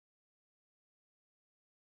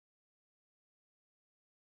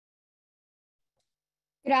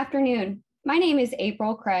Good afternoon. My name is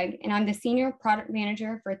April Craig, and I'm the Senior Product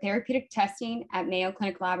Manager for Therapeutic Testing at Mayo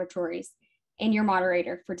Clinic Laboratories and your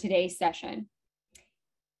moderator for today's session.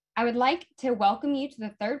 I would like to welcome you to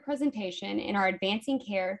the third presentation in our Advancing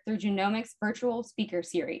Care Through Genomics virtual speaker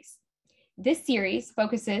series. This series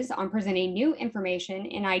focuses on presenting new information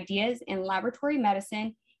and ideas in laboratory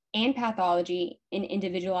medicine and pathology in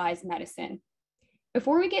individualized medicine.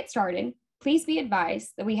 Before we get started, please be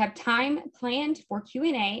advised that we have time planned for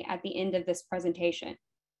Q&A at the end of this presentation.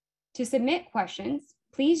 To submit questions,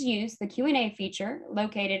 please use the Q&A feature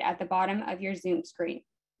located at the bottom of your Zoom screen.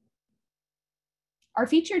 Our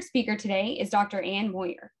featured speaker today is Dr. Ann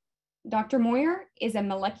Moyer. Dr. Moyer is a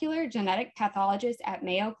molecular genetic pathologist at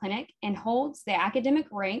Mayo Clinic and holds the academic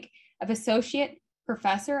rank of Associate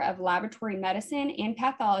Professor of Laboratory Medicine and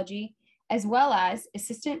Pathology, as well as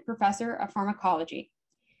Assistant Professor of Pharmacology.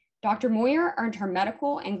 Dr. Moyer earned her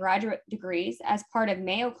medical and graduate degrees as part of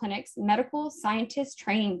Mayo Clinic's Medical Scientist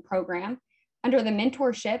Training Program under the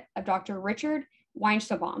mentorship of Dr. Richard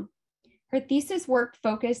Weinstbaum. Her thesis work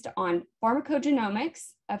focused on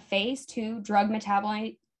pharmacogenomics of phase 2 drug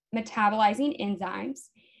metabolizing enzymes,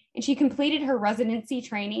 and she completed her residency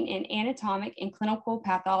training in anatomic and clinical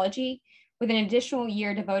pathology with an additional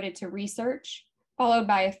year devoted to research, followed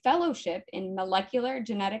by a fellowship in molecular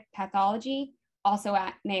genetic pathology, also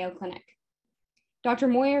at Mayo Clinic. Dr.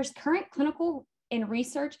 Moyer's current clinical and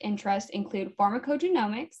research interests include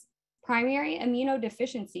pharmacogenomics, primary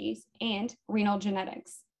immunodeficiencies, and renal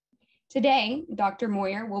genetics. Today, Dr.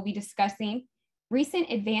 Moyer will be discussing recent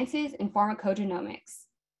advances in pharmacogenomics.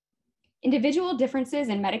 Individual differences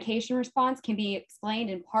in medication response can be explained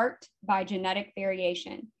in part by genetic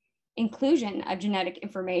variation. Inclusion of genetic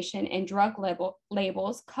information in drug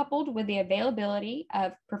labels coupled with the availability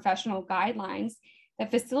of professional guidelines that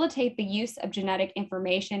facilitate the use of genetic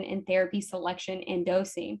information in therapy selection and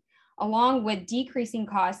dosing, along with decreasing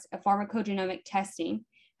costs of pharmacogenomic testing,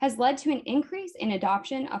 has led to an increase in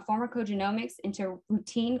adoption of pharmacogenomics into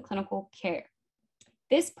routine clinical care.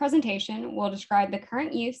 This presentation will describe the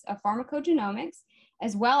current use of pharmacogenomics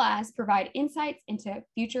as well as provide insights into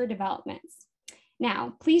future developments.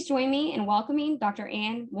 Now, please join me in welcoming Dr.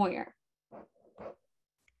 Ann Moyer.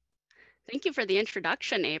 Thank you for the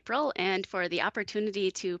introduction, April, and for the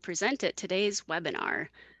opportunity to present at today's webinar.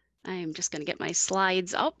 I'm just going to get my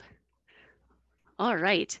slides up. All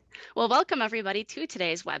right. Well, welcome everybody to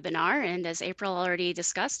today's webinar. And as April already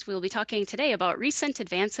discussed, we'll be talking today about recent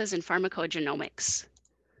advances in pharmacogenomics.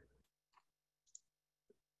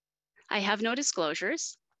 I have no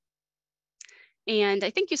disclosures. And I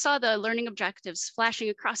think you saw the learning objectives flashing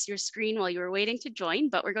across your screen while you were waiting to join,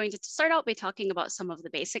 but we're going to start out by talking about some of the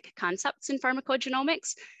basic concepts in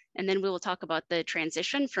pharmacogenomics, and then we will talk about the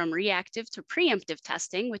transition from reactive to preemptive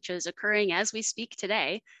testing, which is occurring as we speak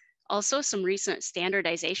today, also some recent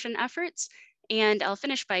standardization efforts, and I'll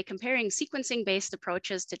finish by comparing sequencing-based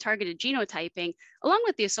approaches to targeted genotyping, along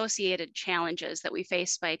with the associated challenges that we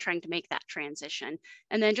face by trying to make that transition,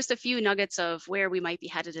 and then just a few nuggets of where we might be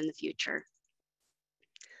headed in the future.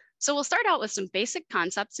 So we'll start out with some basic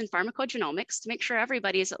concepts in pharmacogenomics to make sure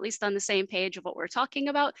everybody is at least on the same page of what we're talking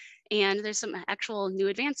about. And there's some actual new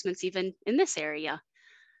advancements even in this area.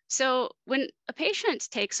 So when a patient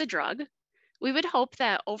takes a drug, we would hope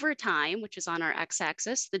that over time, which is on our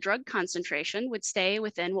x-axis, the drug concentration would stay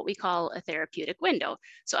within what we call a therapeutic window.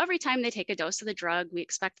 So every time they take a dose of the drug, we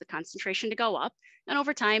expect the concentration to go up. And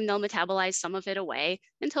over time, they'll metabolize some of it away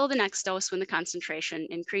until the next dose when the concentration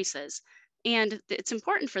increases. And it's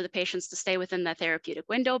important for the patients to stay within the therapeutic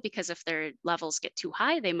window because if their levels get too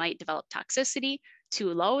high, they might develop toxicity.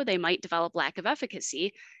 Too low, they might develop lack of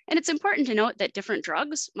efficacy. And it's important to note that different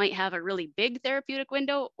drugs might have a really big therapeutic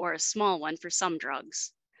window or a small one for some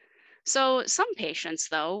drugs. So some patients,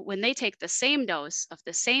 though, when they take the same dose of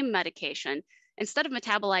the same medication, instead of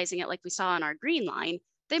metabolizing it like we saw on our green line,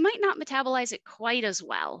 they might not metabolize it quite as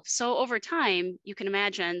well. So over time, you can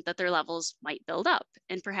imagine that their levels might build up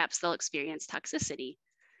and perhaps they'll experience toxicity.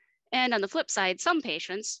 And on the flip side, some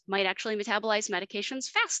patients might actually metabolize medications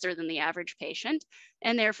faster than the average patient,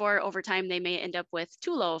 and therefore over time they may end up with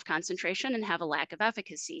too low of concentration and have a lack of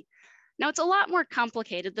efficacy. Now it's a lot more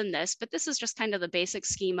complicated than this, but this is just kind of the basic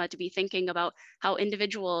schema to be thinking about how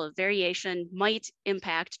individual variation might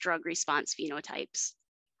impact drug response phenotypes.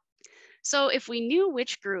 So if we knew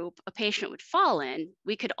which group a patient would fall in,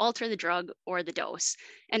 we could alter the drug or the dose.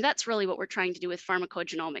 And that's really what we're trying to do with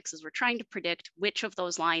pharmacogenomics, is we're trying to predict which of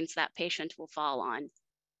those lines that patient will fall on.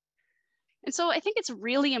 And so I think it's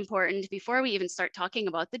really important, before we even start talking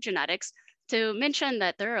about the genetics, to mention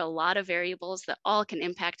that there are a lot of variables that all can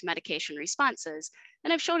impact medication responses.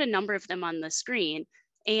 And I've shown a number of them on the screen.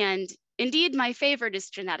 And indeed, my favorite is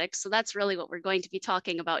genetics. So that's really what we're going to be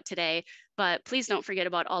talking about today. But please don't forget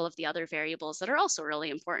about all of the other variables that are also really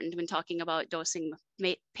important when talking about dosing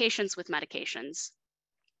patients with medications.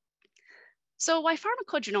 So why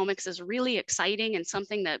pharmacogenomics is really exciting and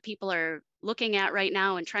something that people are looking at right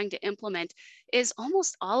now and trying to implement is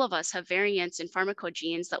almost all of us have variants in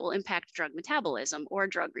pharmacogenes that will impact drug metabolism or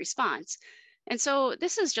drug response. And so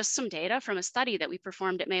this is just some data from a study that we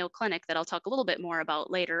performed at Mayo Clinic that I'll talk a little bit more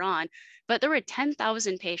about later on. But there were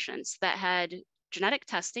 10,000 patients that had genetic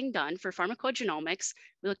testing done for pharmacogenomics.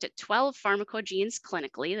 We looked at 12 pharmacogenes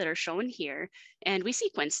clinically that are shown here, and we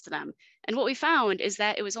sequenced them. And what we found is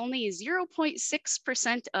that it was only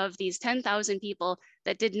 0.6% of these 10,000 people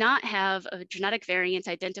that did not have a genetic variant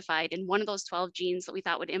identified in one of those 12 genes that we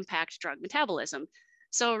thought would impact drug metabolism.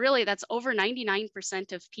 So really, that's over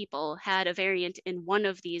 99% of people had a variant in one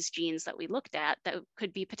of these genes that we looked at that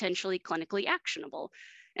could be potentially clinically actionable.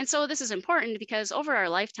 And so this is important because over our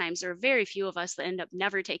lifetimes, there are very few of us that end up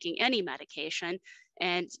never taking any medication.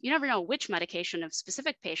 And you never know which medication a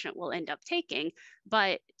specific patient will end up taking.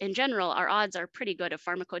 But in general, our odds are pretty good of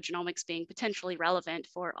pharmacogenomics being potentially relevant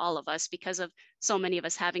for all of us because of so many of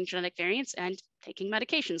us having genetic variants and taking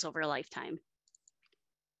medications over a lifetime.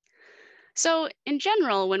 So in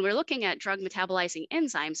general, when we're looking at drug metabolizing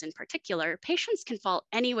enzymes in particular, patients can fall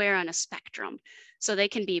anywhere on a spectrum. So they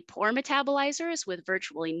can be poor metabolizers with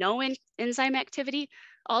virtually no enzyme activity,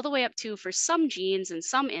 all the way up to, for some genes and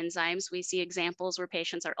some enzymes, we see examples where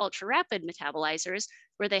patients are ultra rapid metabolizers,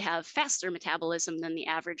 where they have faster metabolism than the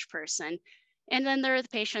average person. And then there are the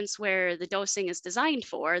patients where the dosing is designed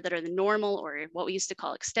for that are the normal, or what we used to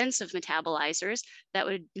call extensive metabolizers, that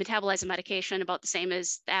would metabolize a medication about the same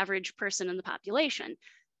as the average person in the population.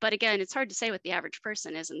 But again, it's hard to say what the average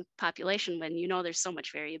person is in the population when you know there's so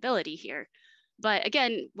much variability here. But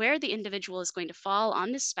again, where the individual is going to fall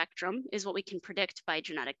on this spectrum is what we can predict by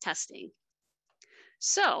genetic testing.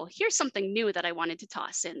 So here's something new that I wanted to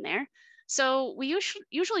toss in there. So we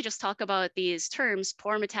usually just talk about these terms,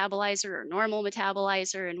 poor metabolizer or normal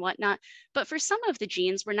metabolizer and whatnot. But for some of the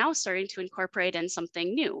genes, we're now starting to incorporate in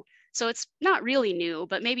something new. So it's not really new,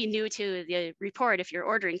 but maybe new to the report if you're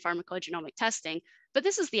ordering pharmacogenomic testing. But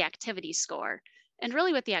this is the activity score. And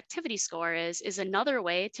really what the activity score is another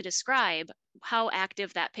way to describe how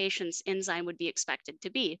active that patient's enzyme would be expected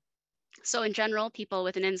to be. So in general, people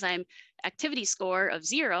with an enzyme activity score of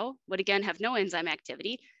 0 would again have no enzyme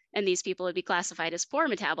activity, and these people would be classified as poor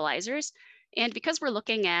metabolizers. And because we're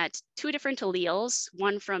looking at 2 different alleles,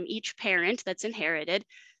 one from each parent that's inherited,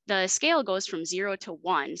 the scale goes from 0 to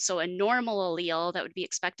 1. So a normal allele that would be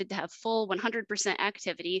expected to have full 100%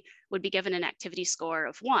 activity would be given an activity score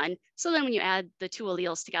of 1. So then when you add the 2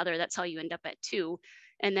 alleles together, that's how you end up at 2.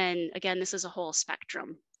 And then again, this is a whole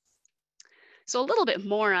spectrum. So a little bit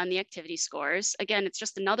more on the activity scores. Again, it's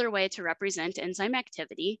just another way to represent enzyme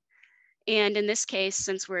activity. And in this case,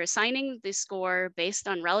 since we're assigning the score based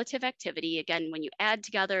on relative activity, again, when you add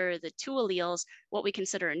together the 2 alleles, what we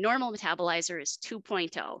consider a normal metabolizer is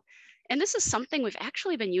 2.0. And this is something we've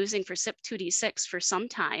actually been using for CYP2D6 for some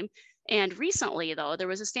time. And recently, though, there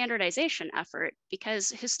was a standardization effort because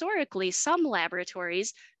historically, some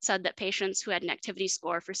laboratories said that patients who had an activity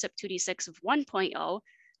score for CYP2D6 of 1.0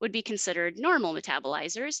 would be considered normal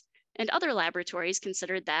metabolizers, and other laboratories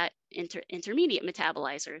considered that intermediate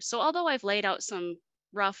metabolizers. So although I've laid out some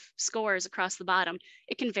rough scores across the bottom,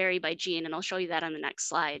 it can vary by gene, and I'll show you that on the next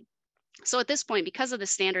slide. So at this point, because of the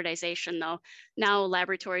standardization though, now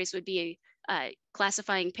laboratories would be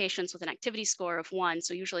classifying patients with an activity score of 1,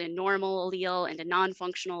 so usually a normal allele and a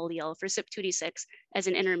non-functional allele for CYP2D6 as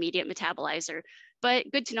an intermediate metabolizer. But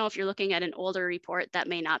good to know if you're looking at an older report, that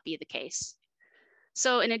may not be the case.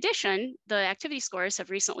 So in addition, the activity scores have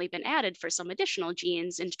recently been added for some additional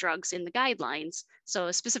genes and drugs in the guidelines,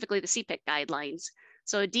 so specifically the CPIC guidelines.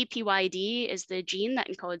 So DPYD is the gene that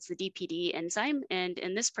encodes the DPD enzyme, and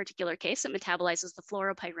in this particular case, it metabolizes the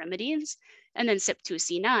fluoropyrimidines, and then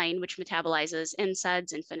CYP2C9, which metabolizes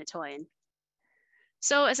NSAIDs and phenytoin.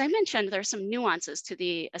 So as I mentioned, there are some nuances to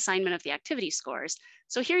the assignment of the activity scores.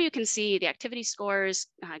 So here you can see the activity scores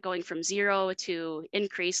going from 0 to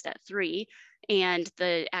increased at 3, and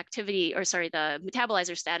the the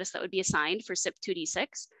metabolizer status that would be assigned for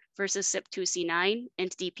CYP2D6 versus CYP2C9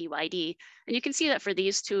 and DPYD. And you can see that for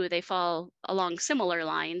these two, they fall along similar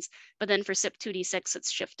lines, but then for CYP2D6,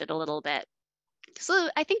 it's shifted a little bit. So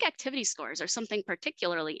I think activity scores are something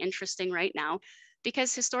particularly interesting right now,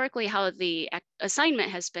 because historically how the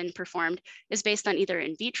assignment has been performed is based on either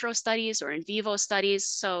in vitro studies or in vivo studies.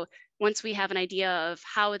 So once we have an idea of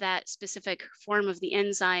how that specific form of the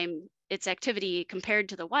enzyme, its activity compared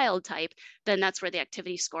to the wild type, then that's where the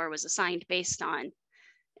activity score was assigned based on.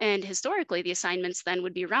 And historically, the assignments then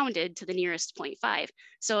would be rounded to the nearest 0.5.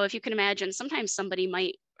 So if you can imagine, sometimes somebody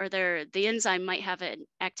might, or the enzyme might have an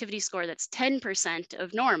activity score that's 10%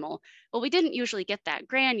 of normal. Well, we didn't usually get that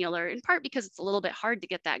granular, in part because it's a little bit hard to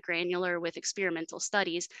get that granular with experimental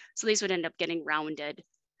studies. So these would end up getting rounded.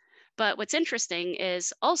 But what's interesting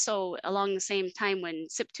is also along the same time when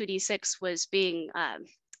CYP2D6 was being,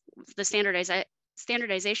 the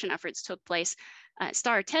standardization efforts took place,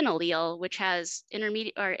 star 10 allele, which has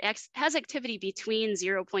intermediate or has activity between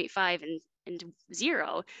 0.5 and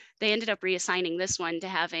 0, they ended up reassigning this one to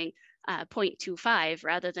having 0.25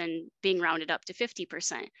 rather than being rounded up to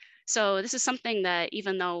 50%. So this is something that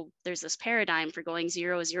even though there's this paradigm for going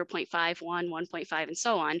 0, 0.5, 1, 1.5, and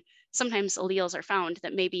so on, sometimes alleles are found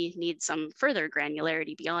that maybe need some further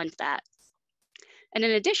granularity beyond that. And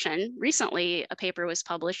in addition, recently a paper was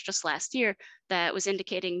published just last year that was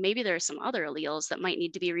indicating maybe there are some other alleles that might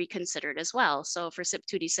need to be reconsidered as well. So for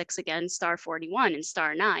CYP2D6, again, star 41 and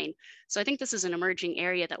star 9. So I think this is an emerging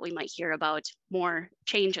area that we might hear about more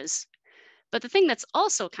changes. But the thing that's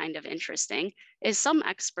also kind of interesting is some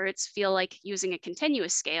experts feel like using a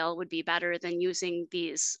continuous scale would be better than using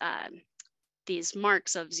these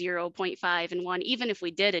marks of 0.5 and 1, even if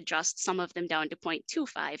we did adjust some of them down to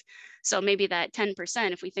 0.25. So maybe that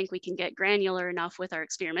 10%, if we think we can get granular enough with our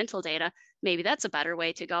experimental data, maybe that's a better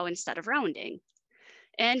way to go instead of rounding.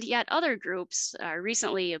 And yet other groups are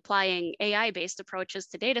recently applying AI-based approaches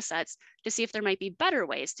to data sets to see if there might be better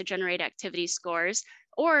ways to generate activity scores,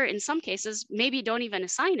 or in some cases, maybe don't even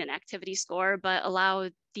assign an activity score, but allow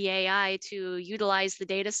the AI to utilize the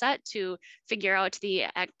data set to figure out the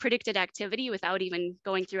predicted activity without even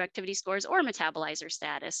going through activity scores or metabolizer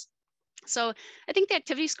status. So I think the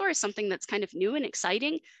activity score is something that's kind of new and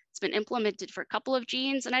exciting. It's been implemented for a couple of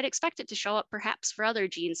genes, and I'd expect it to show up perhaps for other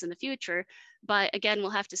genes in the future. But again,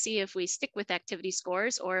 we'll have to see if we stick with activity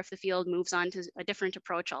scores or if the field moves on to a different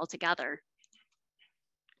approach altogether.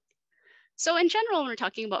 So in general, when we're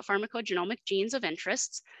talking about pharmacogenomic genes of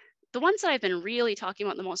interest, the ones that I've been really talking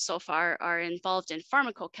about the most so far are involved in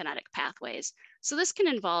pharmacokinetic pathways. So this can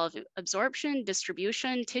involve absorption,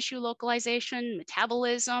 distribution, tissue localization,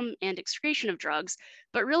 metabolism, and excretion of drugs.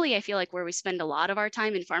 But really, I feel like where we spend a lot of our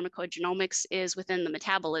time in pharmacogenomics is within the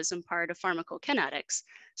metabolism part of pharmacokinetics.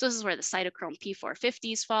 So this is where the cytochrome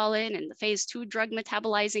P450s fall in, and the phase 2 drug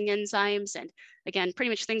metabolizing enzymes, and again, pretty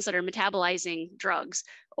much things that are metabolizing drugs,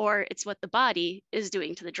 or it's what the body is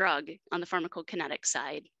doing to the drug on the pharmacokinetic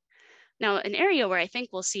side. Now, an area where I think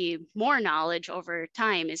we'll see more knowledge over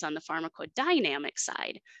time is on the pharmacodynamic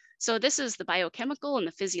side. So this is the biochemical and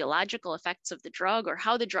the physiological effects of the drug, or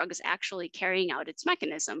how the drug is actually carrying out its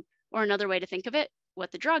mechanism, or another way to think of it,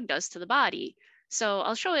 what the drug does to the body. So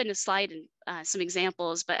I'll show in a slide some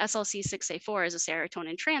examples, but SLC6A4 is a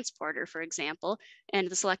serotonin transporter, for example, and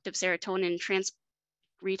the selective serotonin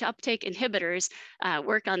reuptake inhibitors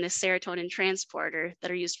work on this serotonin transporter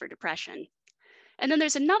that are used for depression. And then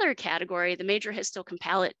there's another category, the major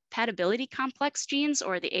histocompatibility complex genes,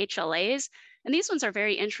 or the HLAs. And these ones are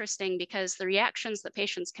very interesting because the reactions that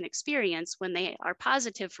patients can experience when they are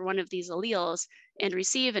positive for one of these alleles and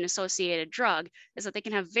receive an associated drug is that they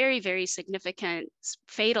can have very, very significant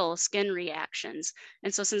fatal skin reactions.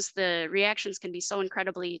 And so since the reactions can be so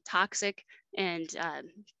incredibly toxic and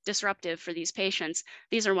disruptive for these patients,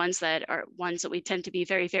 these are ones that we tend to be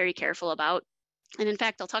very, very careful about. And in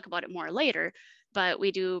fact, I'll talk about it more later, but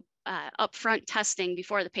we do upfront testing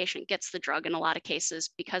before the patient gets the drug in a lot of cases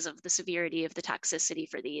because of the severity of the toxicity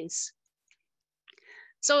for these.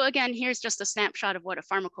 So again, here's just a snapshot of what a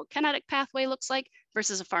pharmacokinetic pathway looks like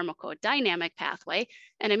versus a pharmacodynamic pathway.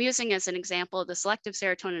 And I'm using as an example the selective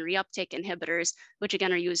serotonin reuptake inhibitors, which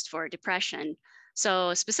again are used for depression.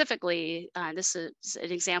 So specifically, this is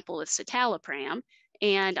an example with citalopram.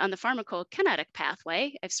 And on the pharmacokinetic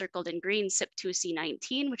pathway, I've circled in green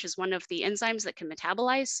CYP2C19, which is one of the enzymes that can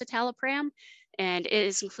metabolize citalopram, and it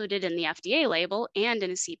is included in the FDA label and in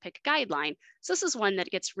a CPIC guideline. So this is one that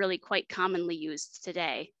gets really quite commonly used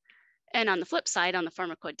today. And on the flip side, on the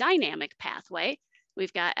pharmacodynamic pathway,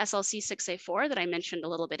 we've got SLC6A4 that I mentioned a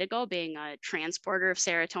little bit ago being a transporter of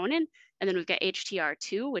serotonin. And then we've got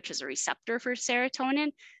HTR2, which is a receptor for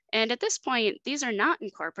serotonin. And at this point, these are not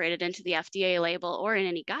incorporated into the FDA label or in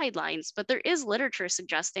any guidelines, but there is literature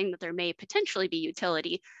suggesting that there may potentially be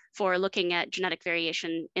utility for looking at genetic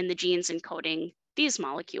variation in the genes encoding these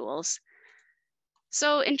molecules.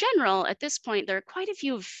 So in general, at this point, there are quite a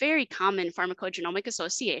few very common pharmacogenomic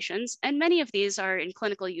associations, and many of these are in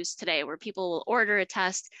clinical use today, where people will order a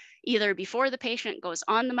test either before the patient goes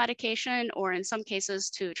on the medication, or in some cases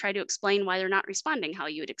to try to explain why they're not responding how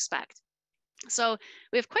you would expect. So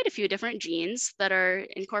we have quite a few different genes that are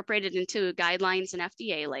incorporated into guidelines and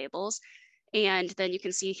FDA labels. And then you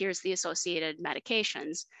can see here's the associated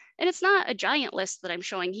medications. And it's not a giant list that I'm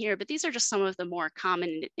showing here, but these are just some of the more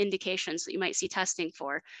common indications that you might see testing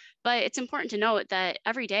for. But it's important to note that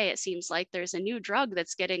every day it seems like there's a new drug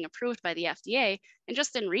that's getting approved by the FDA. And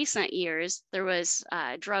just in recent years, there was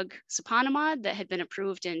a drug siponimod that had been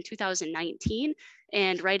approved in 2019.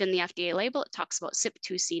 And right in the FDA label, it talks about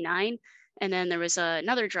CYP2C9. And then there was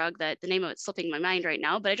another drug that the name of it's slipping my mind right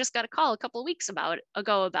now, but I just got a call a couple of weeks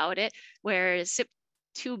ago about it, where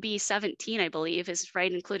CYP2B17, I believe, is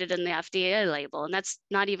right included in the FDA label. And that's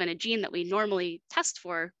not even a gene that we normally test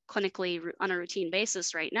for clinically on a routine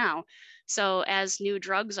basis right now. So as new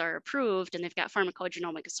drugs are approved and they've got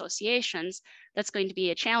pharmacogenomic associations, that's going to be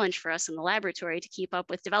a challenge for us in the laboratory to keep up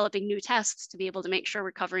with developing new tests to be able to make sure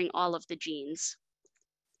we're covering all of the genes.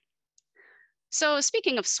 So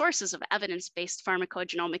speaking of sources of evidence-based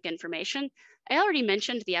pharmacogenomic information, I already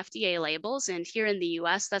mentioned the FDA labels, and here in the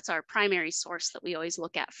US, that's our primary source that we always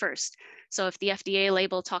look at first. So if the FDA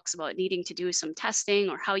label talks about needing to do some testing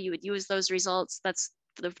or how you would use those results, that's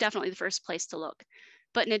definitely the first place to look.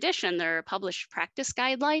 But in addition, there are published practice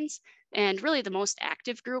guidelines, and really the most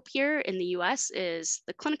active group here in the US is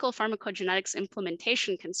the Clinical Pharmacogenetics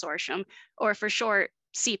Implementation Consortium, or for short,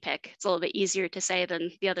 CPIC. It's a little bit easier to say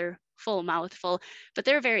than the other full mouthful, but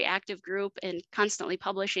they're a very active group and constantly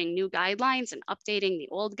publishing new guidelines and updating the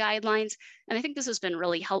old guidelines. And I think this has been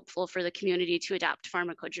really helpful for the community to adopt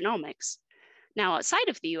pharmacogenomics. Now, outside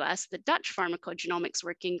of the US, the Dutch Pharmacogenomics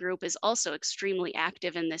Working Group is also extremely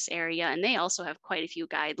active in this area, and they also have quite a few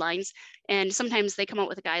guidelines. And sometimes they come out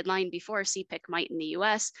with a guideline before CPIC might in the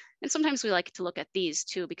US, and sometimes we like to look at these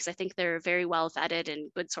too, because I think they're very well vetted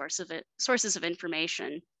and good sources of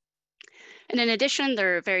information. And in addition,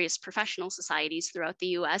 there are various professional societies throughout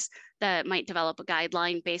the US that might develop a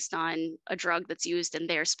guideline based on a drug that's used in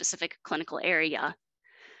their specific clinical area.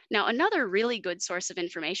 Now, another really good source of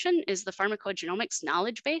information is the Pharmacogenomics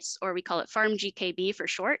Knowledge Base, or we call it PharmGKB for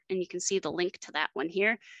short, and you can see the link to that one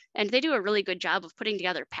here. And they do a really good job of putting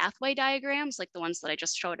together pathway diagrams like the ones that I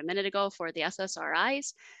just showed a minute ago for the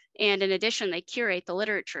SSRIs. And in addition, they curate the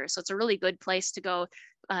literature. So it's a really good place to go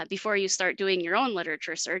before you start doing your own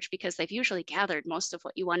literature search, because they've usually gathered most of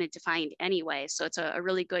what you wanted to find anyway. So it's a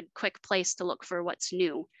really good, quick place to look for what's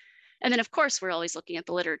new. And then, of course, we're always looking at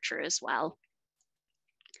the literature as well.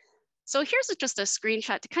 So here's just a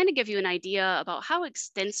screenshot to kind of give you an idea about how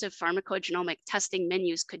extensive pharmacogenomic testing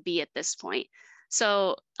menus could be at this point.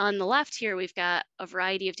 So on the left here, we've got a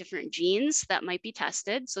variety of different genes that might be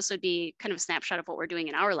tested. So this would be kind of a snapshot of what we're doing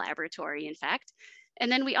in our laboratory, in fact.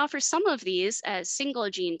 And then we offer some of these as single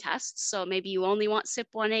gene tests. So maybe you only want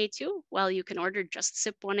CYP1A2, well, you can order just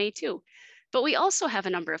CYP1A2. But we also have a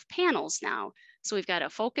number of panels now. So we've got a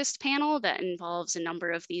focused panel that involves a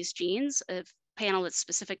number of these genes, a panel that's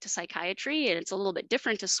specific to psychiatry, and it's a little bit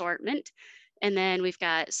different assortment. And then we've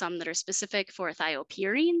got some that are specific for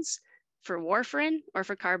thiopurines, for warfarin, or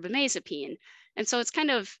for carbamazepine. And so it's kind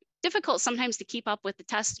of difficult sometimes to keep up with the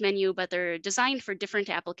test menu, but they're designed for different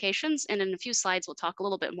applications. And in a few slides, we'll talk a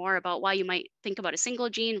little bit more about why you might think about a single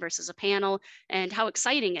gene versus a panel and how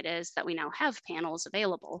exciting it is that we now have panels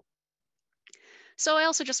available. So I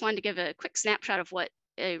also just wanted to give a quick snapshot of what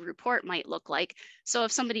a report might look like. So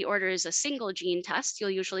if somebody orders a single gene test,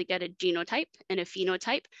 you'll usually get a genotype and a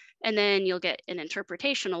phenotype, and then you'll get an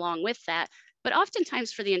interpretation along with that. But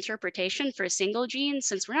oftentimes for the interpretation for a single gene,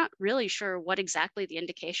 since we're not really sure what exactly the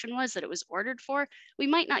indication was that it was ordered for, we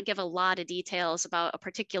might not give a lot of details about a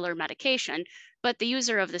particular medication, but the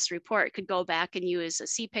user of this report could go back and use a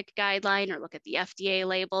CPIC guideline or look at the FDA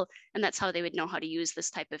label, and that's how they would know how to use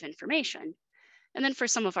this type of information. And then for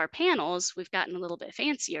some of our panels, we've gotten a little bit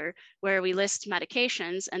fancier where we list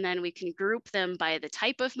medications and then we can group them by the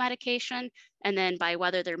type of medication and then by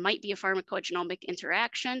whether there might be a pharmacogenomic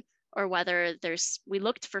interaction or whether we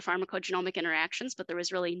looked for pharmacogenomic interactions, but there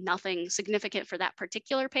was really nothing significant for that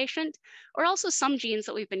particular patient, or also some genes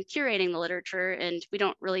that we've been curating the literature and we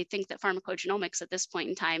don't really think that pharmacogenomics at this point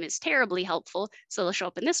in time is terribly helpful. So they'll show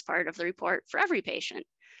up in this part of the report for every patient.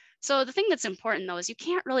 So the thing that's important though is you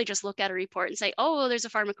can't really just look at a report and say, oh, there's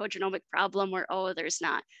a pharmacogenomic problem or oh, there's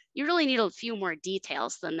not. You really need a few more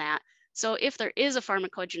details than that. So if there is a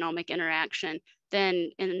pharmacogenomic interaction,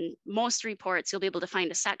 then in most reports, you'll be able to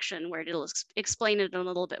find a section where it'll explain it in a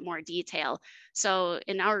little bit more detail. So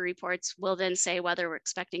in our reports, we'll then say whether we're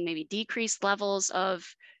expecting maybe decreased levels of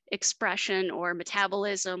expression or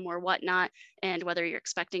metabolism or whatnot, and whether you're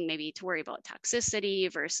expecting maybe to worry about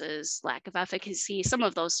toxicity versus lack of efficacy, some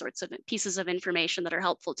of those sorts of pieces of information that are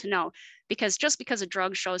helpful to know. Because just because a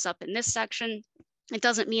drug shows up in this section, it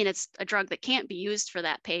doesn't mean it's a drug that can't be used for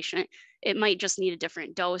that patient. It might just need a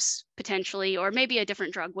different dose potentially, or maybe a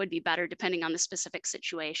different drug would be better depending on the specific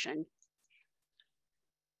situation.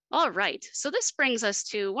 All right, so this brings us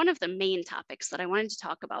to one of the main topics that I wanted to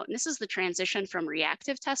talk about, and this is the transition from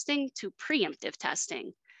reactive testing to preemptive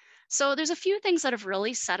testing. So there's a few things that have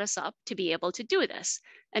really set us up to be able to do this,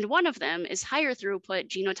 and one of them is higher throughput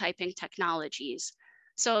genotyping technologies.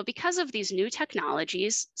 So because of these new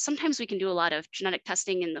technologies, sometimes we can do a lot of genetic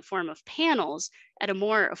testing in the form of panels at a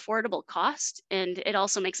more affordable cost, and it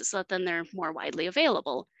also makes it so that then they're more widely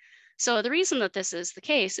available. So the reason that this is the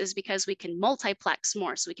case is because we can multiplex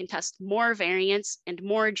more. So we can test more variants and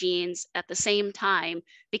more genes at the same time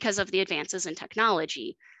because of the advances in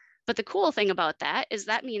technology. But the cool thing about that is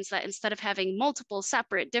that means that instead of having multiple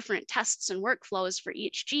separate different tests and workflows for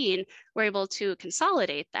each gene, we're able to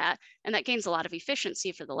consolidate that. And that gains a lot of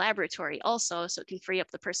efficiency for the laboratory also, so it can free up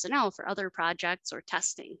the personnel for other projects or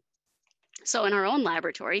testing. So in our own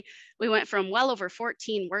laboratory, we went from well over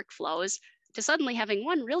 14 workflows to suddenly having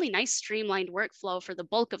one really nice streamlined workflow for the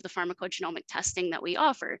bulk of the pharmacogenomic testing that we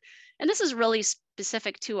offer. And this is really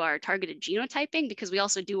specific to our targeted genotyping because we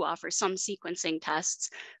also do offer some sequencing tests,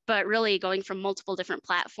 but really going from multiple different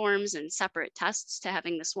platforms and separate tests to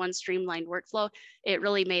having this one streamlined workflow, it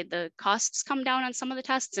really made the costs come down on some of the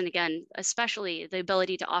tests. And again, especially the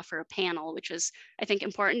ability to offer a panel, which is, I think,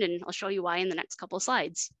 important, and I'll show you why in the next couple of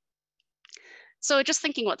slides. So just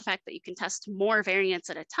thinking about the fact that you can test more variants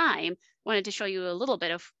at a time, wanted to show you a little bit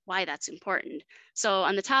of why that's important. So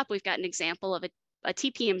on the top, we've got an example of a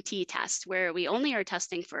TPMT test where we only are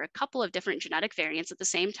testing for a couple of different genetic variants at the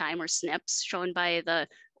same time, or SNPs, shown by the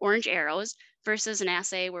orange arrows, versus an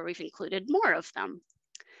assay where we've included more of them.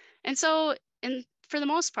 And so for the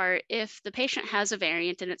most part, if the patient has a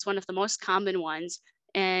variant and it's one of the most common ones,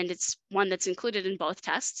 and it's one that's included in both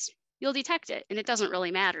tests, you'll detect it. And it doesn't really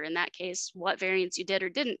matter in that case what variants you did or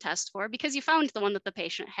didn't test for because you found the one that the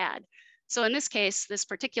patient had. So in this case, this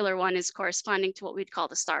particular one is corresponding to what we'd call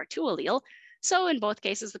the star 2 allele. So in both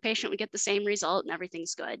cases, the patient would get the same result and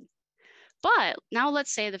everything's good. But now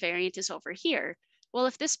let's say the variant is over here. Well,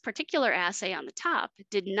 if this particular assay on the top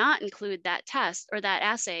did not include that test or that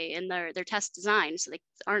assay in their test design, so they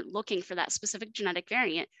aren't looking for that specific genetic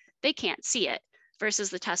variant, they can't see it,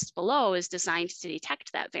 versus the test below is designed to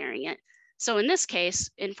detect that variant. So in this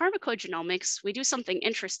case, in pharmacogenomics, we do something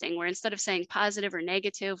interesting where instead of saying positive or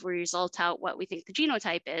negative, we result out what we think the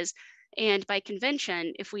genotype is. And by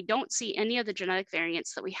convention, if we don't see any of the genetic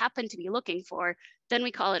variants that we happen to be looking for, then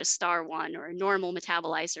we call it a star 1 or a normal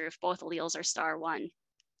metabolizer if both alleles are star 1.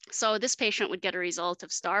 So this patient would get a result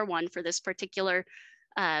of star 1 for this particular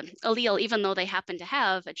allele, even though they happen to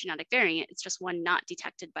have a genetic variant. It's just one not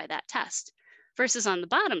detected by that test. Versus on the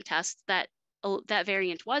bottom test, that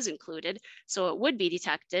variant was included, so it would be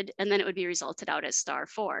detected, and then it would be resulted out as star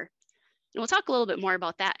 4. And we'll talk a little bit more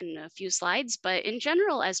about that in a few slides, but in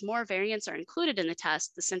general, as more variants are included in the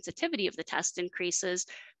test, the sensitivity of the test increases,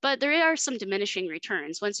 but there are some diminishing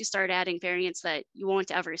returns. Once you start adding variants that you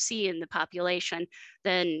won't ever see in the population,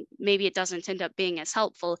 then maybe it doesn't end up being as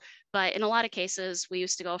helpful. But in a lot of cases, we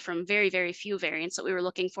used to go from very, very few variants that we were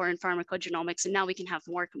looking for in pharmacogenomics, and now we can have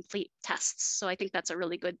more complete tests. So I think that's a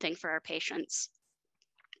really good thing for our patients.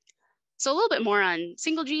 So a little bit more on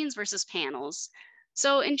single genes versus panels.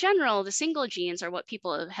 So in general, the single genes are what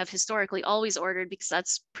people have historically always ordered because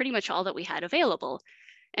that's pretty much all that we had available.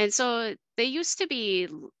 And so they used to be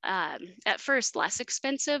at first less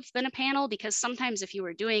expensive than a panel because sometimes if you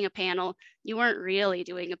were doing a panel, you weren't really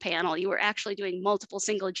doing a panel. You were actually doing multiple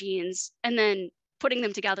single genes and then putting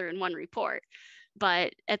them together in one report.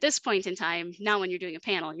 But at this point in time, now when you're doing a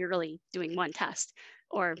panel, you're really doing one test,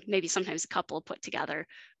 or maybe sometimes a couple put together.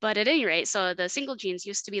 But at any rate, so the single genes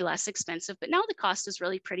used to be less expensive, but now the cost is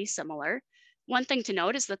really pretty similar. One thing to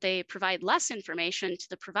note is that they provide less information to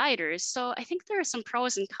the providers. So I think there are some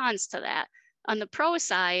pros and cons to that. On the pro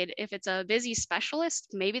side, if it's a busy specialist,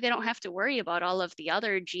 maybe they don't have to worry about all of the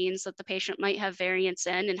other genes that the patient might have variants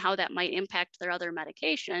in and how that might impact their other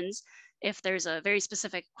medications if there's a very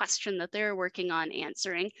specific question that they're working on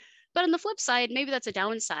answering. But on the flip side, maybe that's a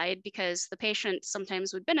downside because the patient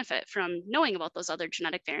sometimes would benefit from knowing about those other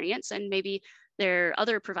genetic variants, and maybe their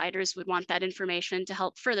other providers would want that information to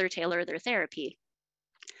help further tailor their therapy.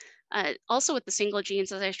 Also with the single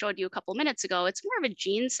genes, as I showed you a couple minutes ago, it's more of a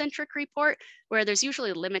gene-centric report where there's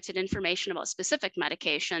usually limited information about specific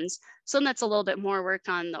medications. So then that's a little bit more work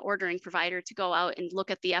on the ordering provider to go out and look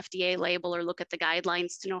at the FDA label or look at the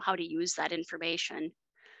guidelines to know how to use that information.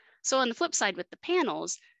 So on the flip side with the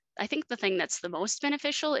panels, I think the thing that's the most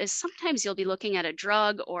beneficial is sometimes you'll be looking at a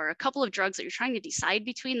drug or a couple of drugs that you're trying to decide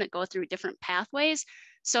between that go through different pathways.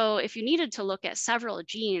 So if you needed to look at several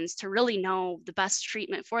genes to really know the best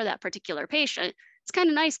treatment for that particular patient, it's kind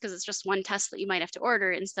of nice because it's just one test that you might have to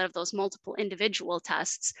order instead of those multiple individual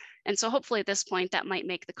tests. And so hopefully at this point that might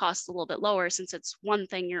make the cost a little bit lower since it's one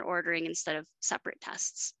thing you're ordering instead of separate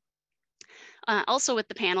tests. Also with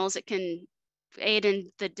the panels, it can aid in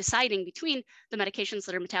the deciding between the medications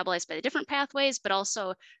that are metabolized by the different pathways, but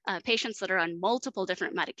also patients that are on multiple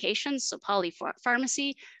different medications, so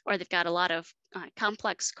polypharmacy, or they've got a lot of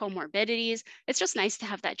complex comorbidities. It's just nice to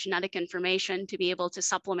have that genetic information to be able to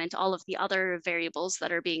supplement all of the other variables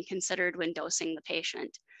that are being considered when dosing the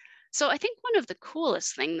patient. So I think one of the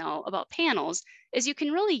coolest thing though about panels is you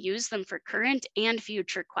can really use them for current and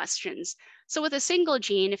future questions. So with a single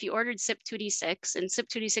gene, if you ordered CYP2D6 and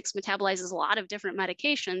CYP2D6 metabolizes a lot of different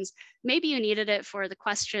medications, maybe you needed it for the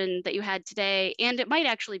question that you had today, and it might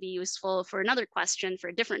actually be useful for another question for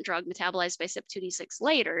a different drug metabolized by CYP2D6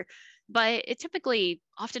 later, but it typically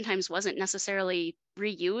oftentimes wasn't necessarily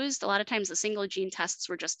reused. A lot of times the single gene tests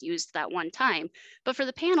were just used that one time. But for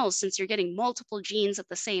the panels, since you're getting multiple genes at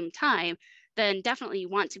the same time, then definitely you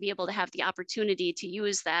want to be able to have the opportunity to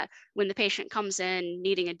use that when the patient comes in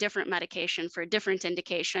needing a different medication for a different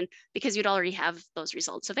indication, because you'd already have those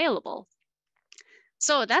results available.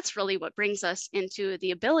 So that's really what brings us into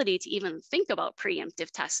the ability to even think about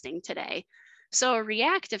preemptive testing today. So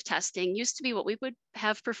reactive testing used to be what we would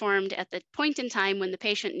have performed at the point in time when the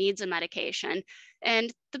patient needs a medication.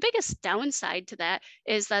 And the biggest downside to that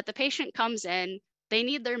is that the patient comes in, they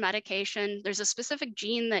need their medication. There's a specific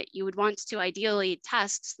gene that you would want to ideally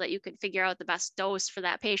test so that you could figure out the best dose for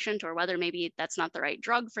that patient or whether maybe that's not the right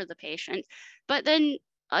drug for the patient. But then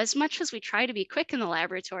as much as we try to be quick in the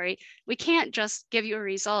laboratory, we can't just give you a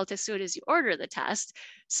result as soon as you order the test.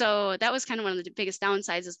 So that was kind of one of the biggest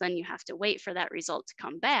downsides is then you have to wait for that result to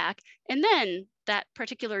come back. And then that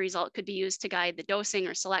particular result could be used to guide the dosing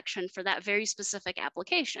or selection for that very specific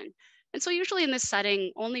application. And so usually in this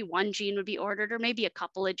setting, only one gene would be ordered or maybe a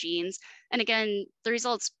couple of genes. And again, the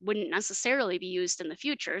results wouldn't necessarily be used in the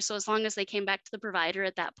future. So as long as they came back to the provider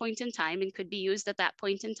at that point in time and could be used at that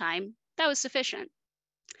point in time, that was sufficient.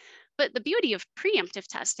 But the beauty of preemptive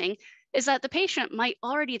testing is that the patient might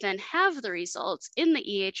already then have the results in the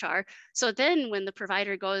EHR. So then when the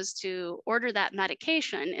provider goes to order that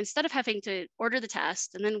medication, instead of having to order the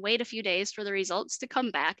test and then wait a few days for the results to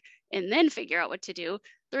come back and then figure out what to do,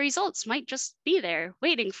 the results might just be there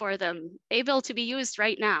waiting for them, able to be used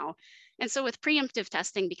right now. And so with preemptive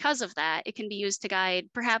testing, because of that, it can be used to guide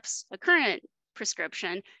perhaps a current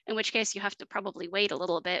prescription, in which case you have to probably wait a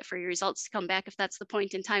little bit for your results to come back if that's the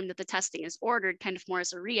point in time that the testing is ordered, kind of more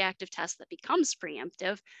as a reactive test that becomes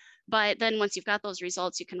preemptive. But then once you've got those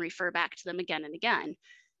results, you can refer back to them again and again.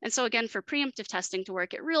 And so again, for preemptive testing to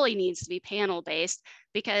work, it really needs to be panel-based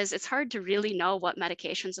because it's hard to really know what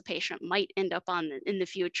medications a patient might end up on in the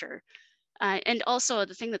future. And also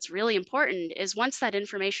the thing that's really important is once that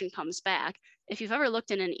information comes back, if you've ever looked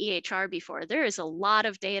in an EHR before, there is a lot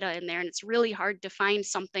of data in there and it's really hard to find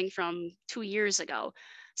something from 2 years ago.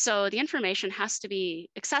 So the information has to be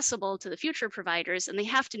accessible to the future providers and they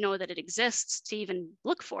have to know that it exists to even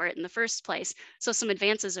look for it in the first place. So some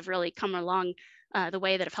advances have really come along the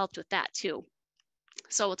way that have helped with that too.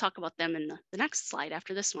 So we'll talk about them in the next slide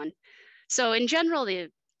after this one. So in general, the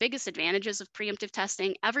biggest advantages of preemptive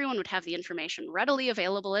testing, everyone would have the information readily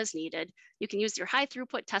available as needed. You can use your high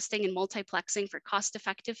throughput testing and multiplexing for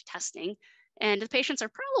cost-effective testing. And the patients are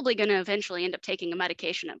probably going to eventually end up taking a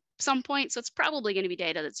medication at some point. So it's probably going to be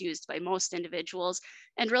data that's used by most individuals.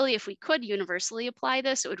 And really, if we could universally apply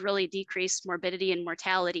this, it would really decrease morbidity and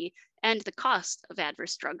mortality and the cost of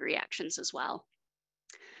adverse drug reactions as well.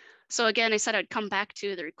 So again, I said I'd come back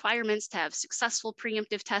to the requirements to have successful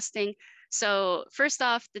preemptive testing. So first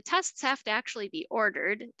off, the tests have to actually be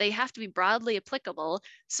ordered. They have to be broadly applicable.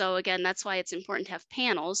 So again, that's why it's important to have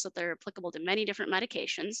panels so that they're applicable to many different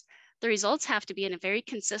medications. The results have to be in a very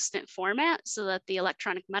consistent format so that the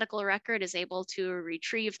electronic medical record is able to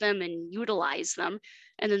retrieve them and utilize them.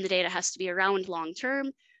 And then the data has to be around long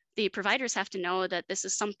term. the providers have to know that this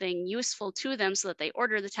is something useful to them so that they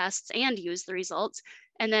order the tests and use the results.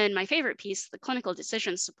 And then my favorite piece, the clinical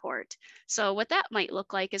decision support. So what that might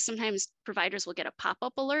look like is sometimes providers will get a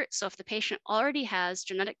pop-up alert. So if the patient already has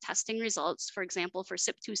genetic testing results, for example, for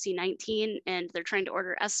CYP2C19, and they're trying to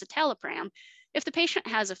order escitalopram, if the patient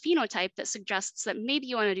has a phenotype that suggests that maybe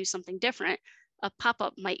you want to do something different, a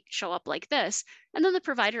pop-up might show up like this. And then the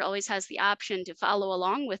provider always has the option to follow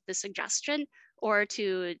along with the suggestion or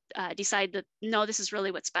to decide that, no, this is really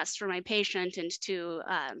what's best for my patient, and to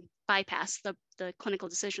bypass the clinical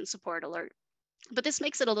decision support alert. But this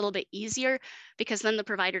makes it a little bit easier because then the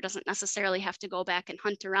provider doesn't necessarily have to go back and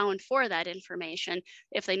hunt around for that information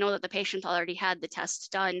if they know that the patient already had the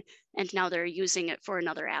test done and now they're using it for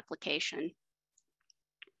another application.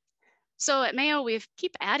 So at Mayo, we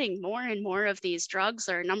keep adding more and more of these drugs.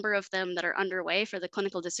 There are a number of them that are underway for the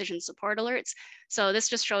clinical decision support alerts. So this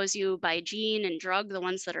just shows you by gene and drug, the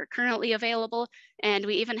ones that are currently available. And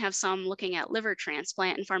we even have some looking at liver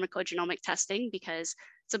transplant and pharmacogenomic testing, because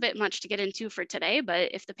it's a bit much to get into for today.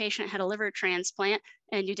 But if the patient had a liver transplant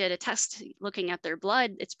and you did a test looking at their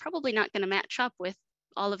blood, it's probably not going to match up with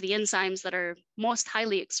all of the enzymes that are most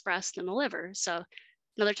highly expressed in the liver. So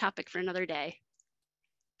another topic for another day.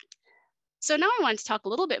 So now I want to talk a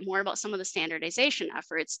little bit more about some of the standardization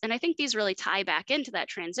efforts. And I think these really tie back into that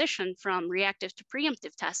transition from reactive to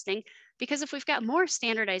preemptive testing, because if we've got more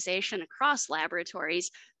standardization across laboratories,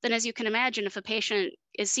 then as you can imagine, if a patient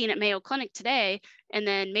is seen at Mayo Clinic today, and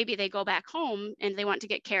then maybe they go back home and they want to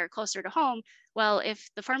get care closer to home, well, if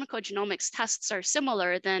the pharmacogenomics tests are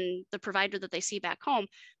similar, then the provider that they see back home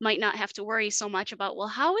might not have to worry so much about, well,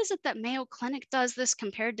 how is it that Mayo Clinic does this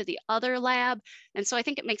compared to the other lab? And so I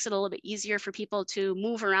think it makes it a little bit easier for people to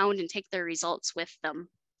move around and take their results with them.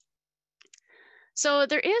 So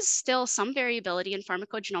there is still some variability in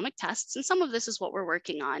pharmacogenomic tests, and some of this is what we're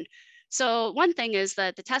working on. So one thing is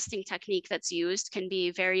that the testing technique that's used can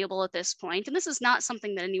be variable at this point, and this is not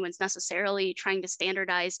something that anyone's necessarily trying to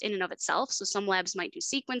standardize in and of itself. So some labs might do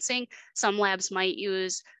sequencing, some labs might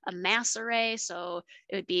use a mass array, so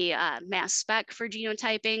it would be a mass spec for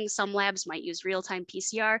genotyping, some labs might use real-time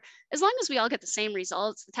PCR. As long as we all get the same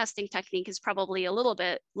results, the testing technique is probably a little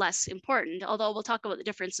bit less important, although we'll talk about the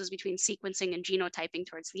differences between sequencing and genotyping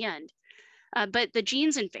towards the end. But the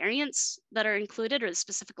genes and variants that are included, or the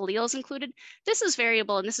specific alleles included, this is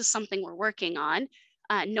variable, and this is something we're working on.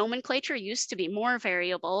 Nomenclature used to be more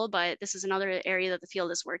variable, but this is another area that the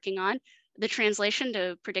field is working on. The translation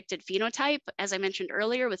to predicted phenotype, as I mentioned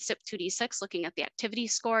earlier, with CYP2D6, looking at the activity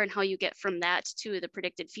score and how you get from that to the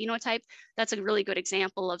predicted phenotype, that's a really good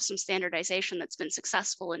example of some standardization that's been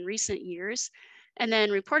successful in recent years. And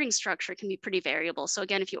then reporting structure can be pretty variable. So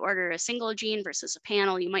again, if you order a single gene versus a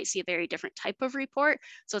panel, you might see a very different type of report.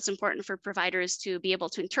 So it's important for providers to be able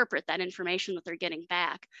to interpret that information that they're getting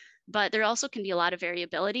back. But there also can be a lot of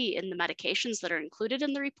variability in the medications that are included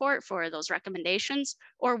in the report for those recommendations,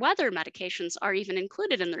 or whether medications are even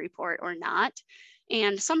included in the report or not.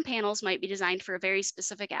 And some panels might be designed for a very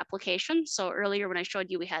specific application. So earlier when I showed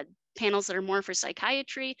you, we had panels that are more for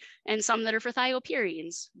psychiatry and some that are for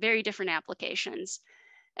thiopurines, very different applications.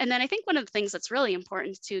 And then I think one of the things that's really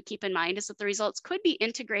important to keep in mind is that the results could be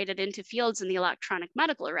integrated into fields in the electronic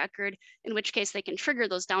medical record, in which case they can trigger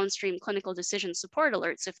those downstream clinical decision support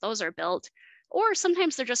alerts if those are built, or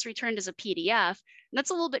sometimes they're just returned as a PDF. And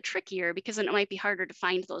that's a little bit trickier because then it might be harder to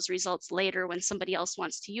find those results later when somebody else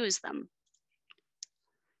wants to use them.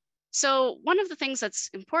 So one of the things that's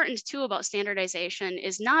important too about standardization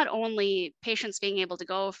is not only patients being able to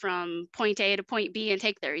go from point A to point B and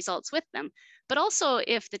take their results with them, but also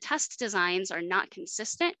if the test designs are not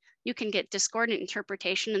consistent, you can get discordant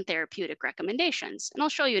interpretation and therapeutic recommendations. And I'll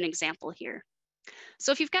show you an example here.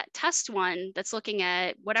 So if you've got test one that's looking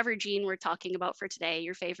at whatever gene we're talking about for today,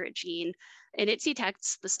 your favorite gene, and it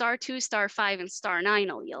detects the star2, star5, and star9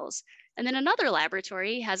 alleles. And then another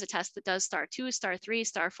laboratory has a test that does star2, star3,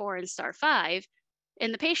 star4, and star5.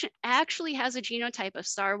 And the patient actually has a genotype of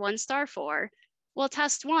star1, star4. Well,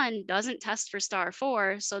 test one doesn't test for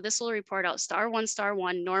star4. So this will report out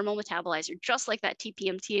star1, normal metabolizer, just like that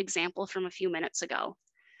TPMT example from a few minutes ago.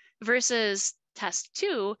 Versus test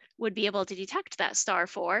two would be able to detect that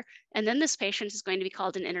star4. And then this patient is going to be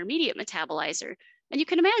called an intermediate metabolizer. And you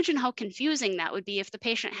can imagine how confusing that would be if the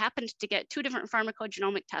patient happened to get two different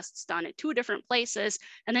pharmacogenomic tests done at two different places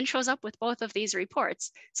and then shows up with both of these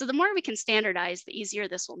reports. So the more we can standardize, the easier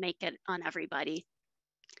this will make it on everybody.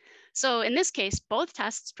 So in this case, both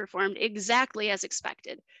tests performed exactly as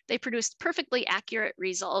expected. They produced perfectly accurate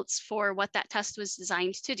results for what that test was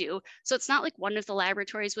designed to do. So it's not like one of the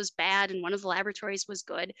laboratories was bad and one of the laboratories was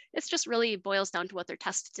good. It's just really boils down to what their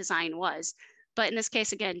test design was. But in this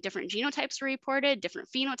case, again, different genotypes were reported, different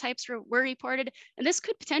phenotypes were reported, and this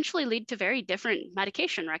could potentially lead to very different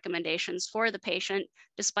medication recommendations for the patient,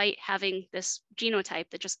 despite having this genotype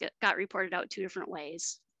that just got reported out 2 different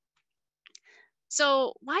ways.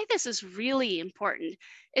 So why this is really important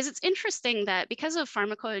is it's interesting that because of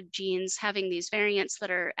pharmacogenes having these variants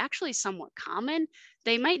that are actually somewhat common,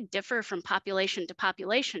 they might differ from population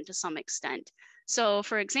to some extent. So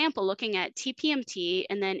for example, looking at TPMT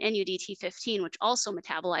and then NUDT15, which also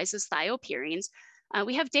metabolizes thiopurines,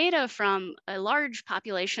 we have data from a large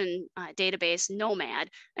population database, NOMAD,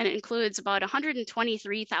 and it includes about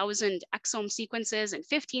 123,000 exome sequences and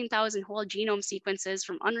 15,000 whole genome sequences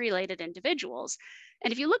from unrelated individuals.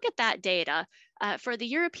 And if you look at that data, for the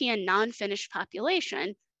European non-finished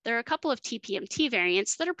population, there are a couple of TPMT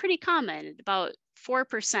variants that are pretty common, about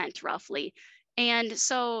 4% roughly. And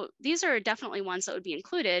so these are definitely ones that would be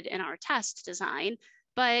included in our test design.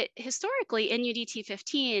 But historically,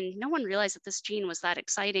 NUDT15, no one realized that this gene was that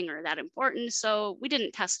exciting or that important, so we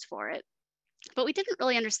didn't test for it. But we didn't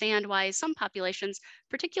really understand why some populations,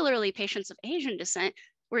 particularly patients of Asian descent,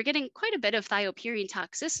 were getting quite a bit of thiopurine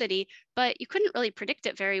toxicity, but you couldn't really predict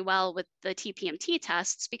it very well with the TPMT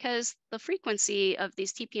tests because the frequency of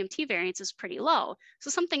these TPMT variants is pretty low. So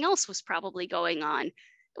something else was probably going on.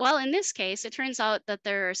 Well, in this case, it turns out that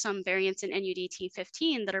there are some variants in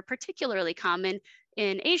NUDT15 that are particularly common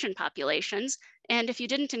in Asian populations. And if you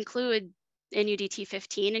didn't include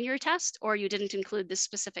NUDT15 in your test, or you didn't include this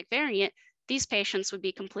specific variant, these patients would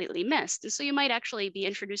be completely missed. And so you might actually be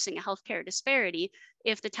introducing a healthcare disparity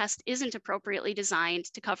if the test isn't appropriately designed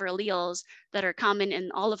to cover alleles that are common in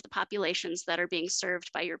all of the populations that are being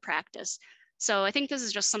served by your practice. So I think this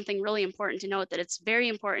is just something really important to note, that it's very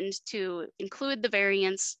important to include the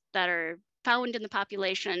variants that are found in the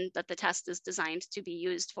population that the test is designed to be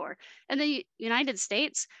used for. In the United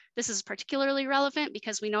States, this is particularly relevant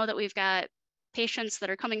because we know that we've got patients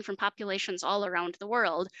that are coming from populations all around the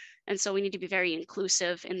world. And so we need to be very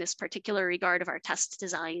inclusive in this particular regard of our test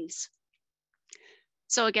designs.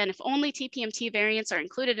 So again, if only TPMT variants are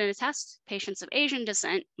included in a test, patients of Asian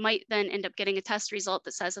descent might then end up getting a test result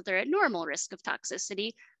that says that they're at normal risk of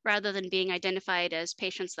toxicity, rather than being identified as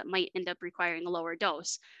patients that might end up requiring a lower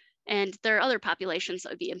dose. And there are other populations that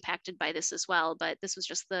would be impacted by this as well, but this was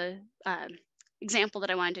just the example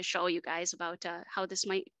that I wanted to show you guys about how this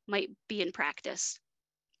might be in practice.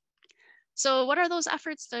 So what are those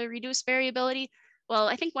efforts to reduce variability? Well,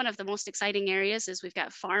 I think one of the most exciting areas is we've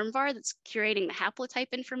got PharmVar that's curating the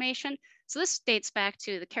haplotype information. So this dates back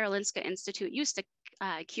to the Karolinska Institute used to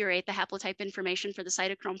curate the haplotype information for the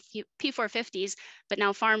cytochrome P450s, but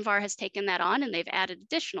now PharmVar has taken that on and they've added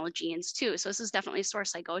additional genes too. So this is definitely a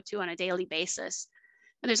source I go to on a daily basis.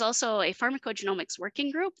 And there's also a pharmacogenomics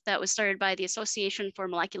working group that was started by the Association for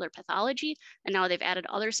Molecular Pathology. And now they've added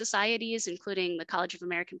other societies, including the College of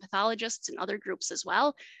American Pathologists and other groups as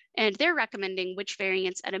well. And they're recommending which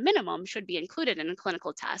variants at a minimum should be included in a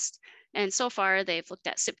clinical test. And so far, they've looked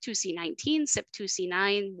at CYP2C19,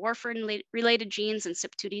 CYP2C9, warfarin-related genes, and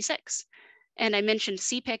CYP2D6. And I mentioned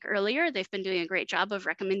CPIC earlier. They've been doing a great job of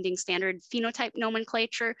recommending standard phenotype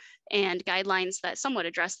nomenclature and guidelines that somewhat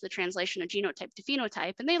address the translation of genotype to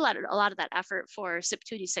phenotype. And they led a lot of that effort for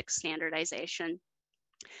CYP2D6 standardization.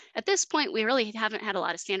 At this point, we really haven't had a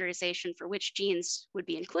lot of standardization for which genes would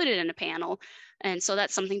be included in a panel. And so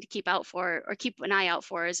that's something to keep out for, or keep an eye out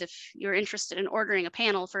for, is if you're interested in ordering a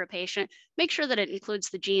panel for a patient, make sure that it includes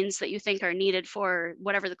the genes that you think are needed for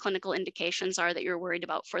whatever the clinical indications are that you're worried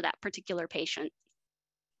about for that particular patient.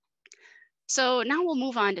 So now we'll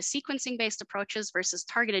move on to sequencing-based approaches versus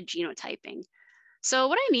targeted genotyping. So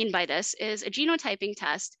what I mean by this is a genotyping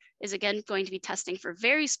test is again going to be testing for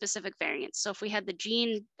very specific variants. So if we had the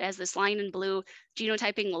gene as this line in blue,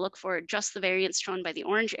 genotyping will look for just the variants shown by the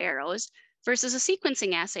orange arrows, versus a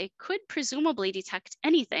sequencing assay could presumably detect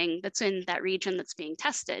anything that's in that region that's being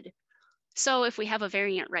tested. So if we have a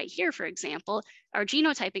variant right here, for example, our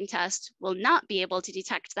genotyping test will not be able to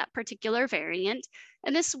detect that particular variant.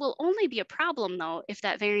 And this will only be a problem though, if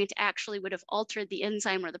that variant actually would have altered the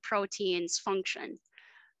enzyme or the protein's function.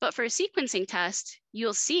 But for a sequencing test,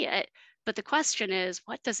 you'll see it, but the question is,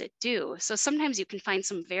 what does it do? So sometimes you can find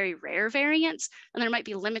some very rare variants and there might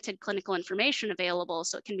be limited clinical information available,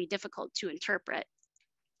 so it can be difficult to interpret.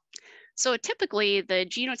 So typically the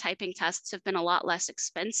genotyping tests have been a lot less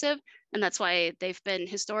expensive, and that's why they've been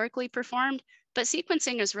historically performed. But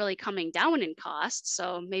sequencing is really coming down in cost,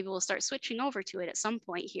 so maybe we'll start switching over to it at some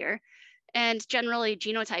point here. And generally,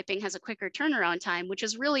 genotyping has a quicker turnaround time, which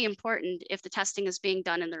is really important if the testing is being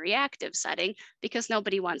done in the reactive setting, because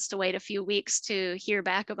nobody wants to wait a few weeks to hear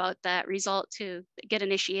back about that result to get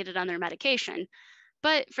initiated on their medication.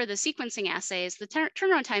 But for the sequencing assays, the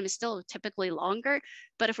turnaround time is still typically longer.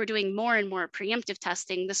 But if we're doing more and more preemptive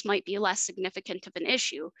testing, this might be less significant of an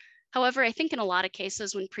issue. However, I think in a lot of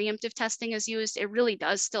cases when preemptive testing is used, it really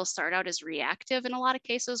does still start out as reactive in a lot of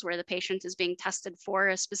cases where the patient is being tested for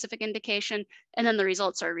a specific indication and then the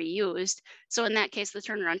results are reused. So in that case, the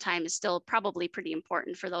turnaround time is still probably pretty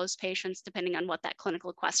important for those patients, depending on what that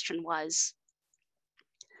clinical question was.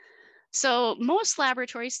 So most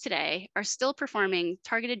laboratories today are still performing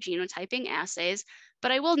targeted genotyping assays,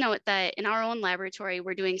 but I will note that in our own laboratory,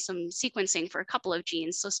 we're doing some sequencing for a couple of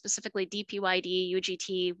genes, so specifically DPYD,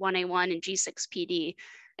 UGT, 1A1, and G6PD.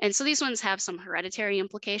 And so these ones have some hereditary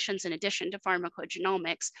implications in addition to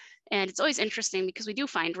pharmacogenomics. And it's always interesting because we do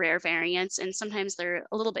find rare variants, and sometimes they're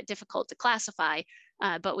a little bit difficult to classify,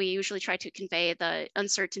 but we usually try to convey the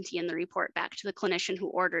uncertainty in the report back to the clinician who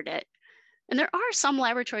ordered it. And there are some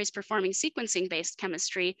laboratories performing sequencing-based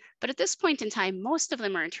chemistry, but at this point in time, most of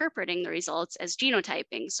them are interpreting the results as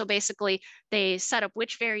genotyping. So basically, they set up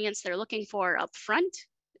which variants they're looking for up front.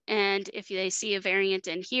 And if they see a variant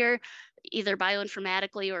in here, either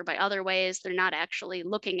bioinformatically or by other ways, they're not actually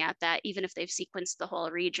looking at that, even if they've sequenced the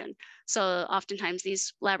whole region. So oftentimes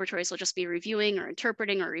these laboratories will just be reviewing or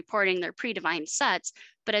interpreting or reporting their predefined sets.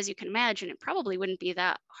 But as you can imagine, it probably wouldn't be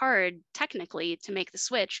that hard technically to make the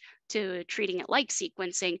switch to treating it like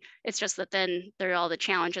sequencing. It's just that then there are all the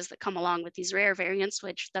challenges that come along with these rare variants,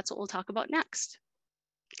 which that's what we'll talk about next.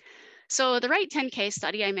 So the right 10K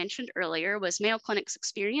study I mentioned earlier was Mayo Clinic's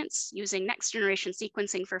experience using next generation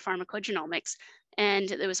sequencing for pharmacogenomics. And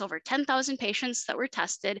there was over 10,000 patients that were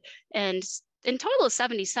tested, and in total,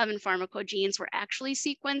 77 pharmacogenes were actually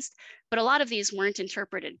sequenced, but a lot of these weren't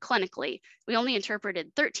interpreted clinically. We only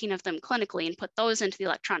interpreted 13 of them clinically and put those into the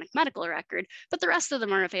electronic medical record, but the rest of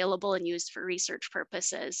them are available and used for research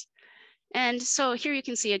purposes. And so here you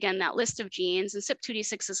can see again that list of genes, and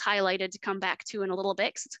CYP2D6 is highlighted to come back to in a little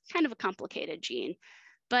bit because it's kind of a complicated gene.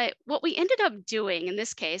 But what we ended up doing in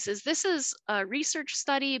this case is this is a research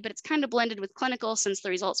study, but it's kind of blended with clinical since the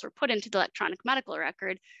results were put into the electronic medical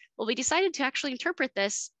record. Well, we decided to actually interpret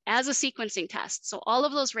this as a sequencing test. So all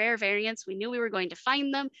of those rare variants, we knew we were going to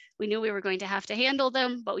find them. We knew we were going to have to handle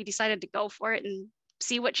them, but we decided to go for it and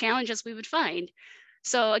see what challenges we would find.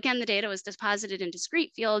 So again, the data was deposited in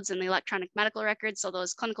discrete fields in the electronic medical record, so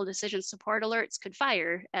those clinical decision support alerts could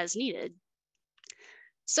fire as needed.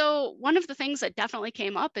 So one of the things that definitely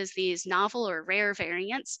came up is these novel or rare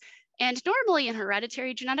variants. And normally in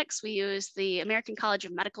hereditary genetics, we use the American College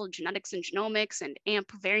of Medical Genetics and Genomics and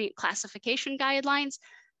AMP variant classification guidelines,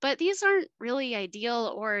 but these aren't really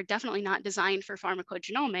ideal or definitely not designed for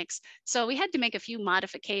pharmacogenomics. So we had to make a few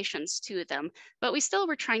modifications to them, but we still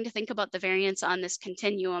were trying to think about the variants on this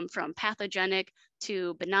continuum from pathogenic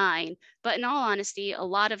to benign. But in all honesty, a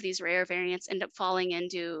lot of these rare variants end up falling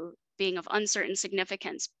into being of uncertain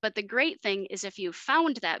significance. But the great thing is if you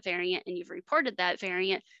found that variant and you've reported that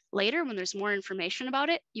variant later when there's more information about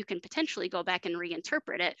it, you can potentially go back and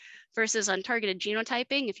reinterpret it versus untargeted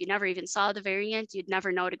genotyping. If you never even saw the variant, you'd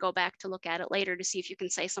never know to go back to look at it later to see if you can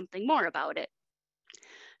say something more about it.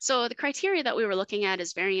 So the criteria that we were looking at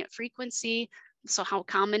is variant frequency. So how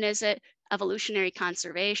common is it? Evolutionary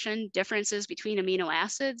conservation, differences between amino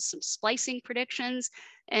acids, some splicing predictions,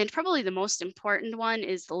 and probably the most important one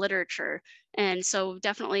is the literature. And so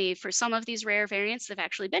definitely for some of these rare variants, they've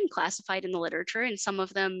actually been classified in the literature and some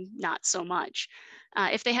of them not so much.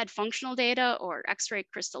 If they had functional data or X-ray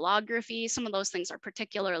crystallography, some of those things are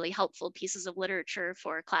particularly helpful pieces of literature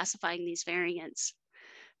for classifying these variants.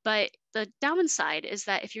 But the downside is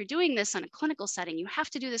that if you're doing this in a clinical setting, you have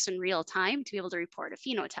to do this in real time to be able to report a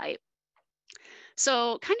phenotype.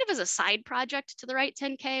 So kind of as a side project to the right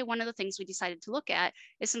 10K, one of the things we decided to look at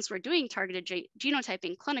is since we're doing targeted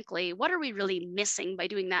genotyping clinically, what are we really missing by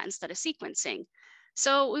doing that instead of sequencing?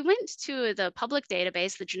 So we went to the public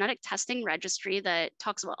database, the genetic testing registry that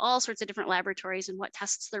talks about all sorts of different laboratories and what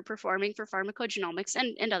tests they're performing for pharmacogenomics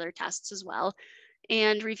and other tests as well,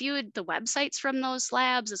 and reviewed the websites from those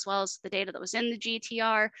labs as well as the data that was in the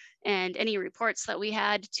GTR and any reports that we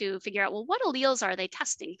had to figure out, well, what alleles are they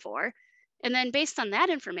testing for? And then based on that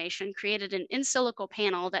information, created an in silico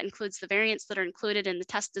panel that includes the variants that are included in the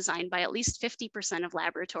test design by at least 50% of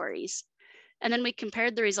laboratories. And then we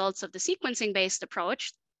compared the results of the sequencing-based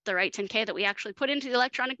approach, the right 10K that we actually put into the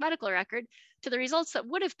electronic medical record to the results that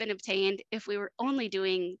would have been obtained if we were only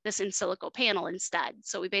doing this in silico panel instead.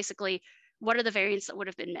 So we basically, what are the variants that would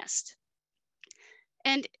have been missed?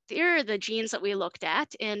 And here are the genes that we looked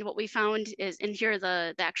at. And what we found is, and here are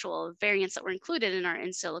the actual variants that were included in our in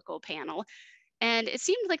silico panel. And it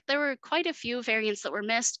seemed like there were quite a few variants that were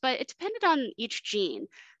missed, but it depended on each gene.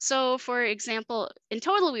 So for example, in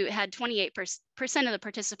total, we had 28% of the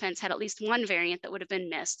participants had at least one variant that would have been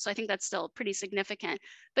missed. So I think that's still pretty significant.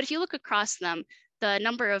 But if you look across them, the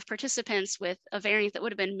number of participants with a variant that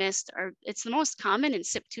would have been missed it's the most common in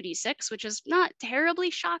CYP2D6, which is not terribly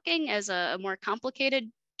shocking as a more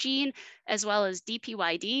complicated gene, as well as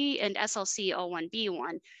DPYD and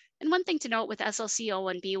SLC01B1. And one thing to note with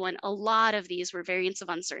SLC01B1, a lot of these were variants of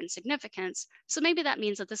uncertain significance. So maybe that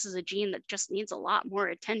means that this is a gene that just needs a lot more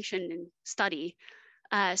attention and study.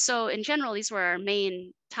 So in general, these were our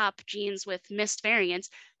main top genes with missed variants.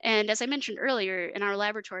 And as I mentioned earlier, in our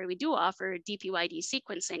laboratory, we do offer DPYD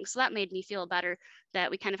sequencing. So that made me feel better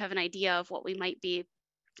that we kind of have an idea of what we might be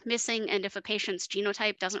missing. And if a patient's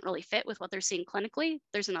genotype doesn't really fit with what they're seeing clinically,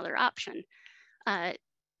 there's another option.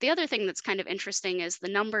 The other thing that's kind of interesting is the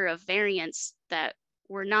number of variants that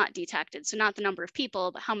were not detected. So not the number of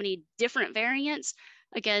people, but how many different variants.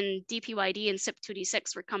 Again, DPYD and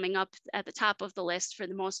CYP2D6 were coming up at the top of the list for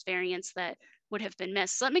the most variants that would have been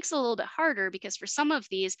missed. So that makes it a little bit harder because for some of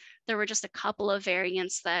these, there were just a couple of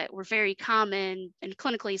variants that were very common and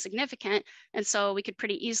clinically significant. And so we could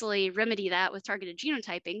pretty easily remedy that with targeted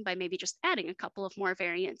genotyping by maybe just adding a couple of more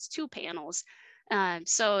variants to panels.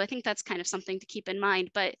 So I think that's kind of something to keep in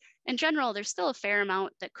mind. But in general, there's still a fair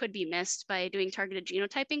amount that could be missed by doing targeted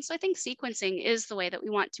genotyping. So I think sequencing is the way that we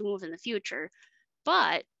want to move in the future.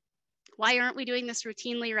 But why aren't we doing this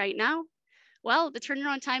routinely right now? Well, the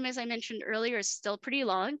turnaround time, as I mentioned earlier, is still pretty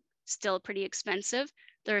long, still pretty expensive.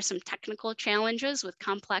 There are some technical challenges with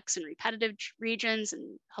complex and repetitive regions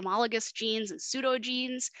and homologous genes and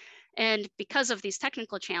pseudogenes. And because of these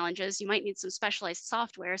technical challenges, you might need some specialized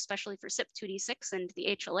software, especially for CYP2D6 and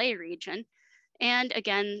the HLA region. And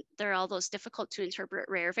again, there are all those difficult to interpret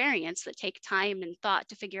rare variants that take time and thought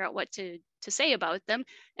to figure out what to say about them.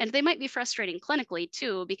 And they might be frustrating clinically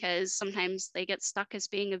too, because sometimes they get stuck as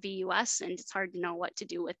being a VUS and it's hard to know what to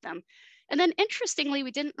do with them. And then interestingly, we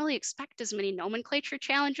didn't really expect as many nomenclature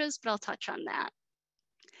challenges, but I'll touch on that.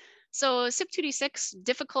 So CYP2D6,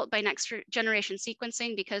 difficult by next generation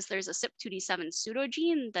sequencing because there's a CYP2D7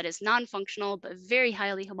 pseudogene that is non-functional, but very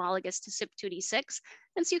highly homologous to CYP2D6.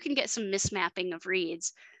 And so you can get some mismapping of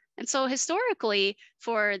reads. And so historically,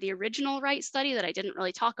 for the original RIGHT study that I didn't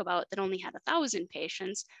really talk about that only had 1,000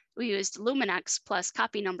 patients, we used Luminex plus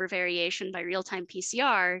copy number variation by real-time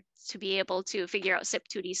PCR to be able to figure out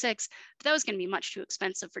CYP2D6, but that was going to be much too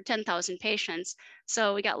expensive for 10,000 patients.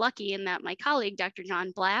 So we got lucky in that my colleague, Dr.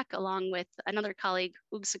 John Black, along with another colleague,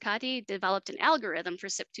 Ug Sakati, developed an algorithm for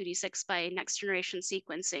CYP2D6 by next generation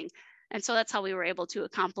sequencing. And so that's how we were able to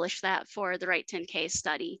accomplish that for the RIGHT 10K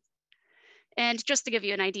study. And just to give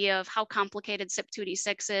you an idea of how complicated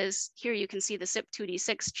CYP2D6 is, here you can see the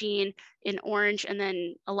CYP2D6 gene in orange and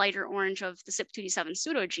then a lighter orange of the CYP2D7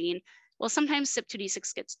 pseudogene. Well, sometimes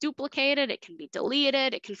CYP2D6 gets duplicated, it can be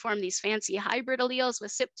deleted, it can form these fancy hybrid alleles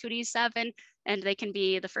with CYP2D7, and they can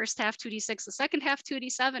be the first half 2D6, the second half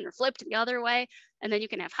 2D7, or flipped the other way. And then you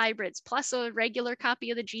can have hybrids plus a regular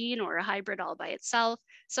copy of the gene or a hybrid all by itself.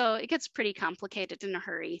 So it gets pretty complicated in a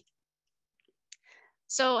hurry.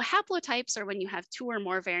 So haplotypes are when you have two or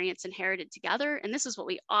more variants inherited together, and this is what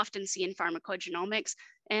we often see in pharmacogenomics.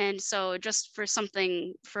 And so just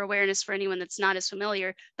for awareness for anyone that's not as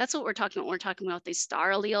familiar, that's what we're talking about when we're talking about these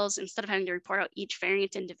star alleles. Instead of having to report out each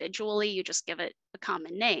variant individually, you just give it a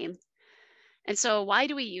common name. And so why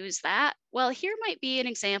do we use that? Well, here might be an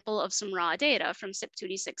example of some raw data from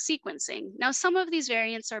CYP2D6 sequencing. Now, some of these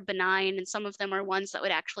variants are benign and some of them are ones that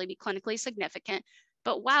would actually be clinically significant.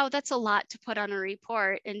 But wow, that's a lot to put on a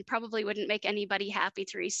report and probably wouldn't make anybody happy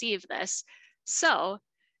to receive this. So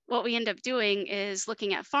what we end up doing is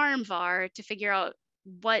looking at PharmVar to figure out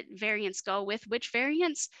what variants go with which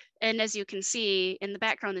variants. And as you can see in the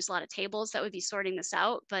background, there's a lot of tables that would be sorting this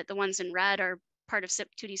out, but the ones in red are part of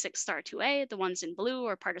CYP2D6 star 2A, the ones in blue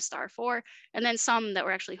are part of star 4, and then some that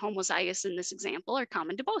were actually homozygous in this example are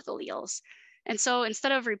common to both alleles. And so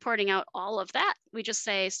instead of reporting out all of that, we just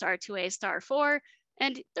say star 2A, star 4,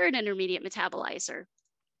 and they're an intermediate metabolizer.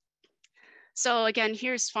 So again,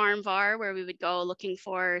 here's PharmVar, where we would go looking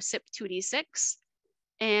for CYP2D6.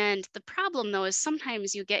 And the problem though is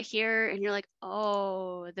sometimes you get here and you're like,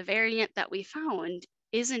 oh, the variant that we found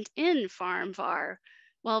isn't in PharmVar.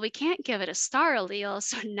 Well, we can't give it a star allele,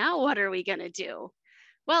 so now what are we gonna do?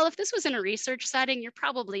 Well, if this was in a research setting, you're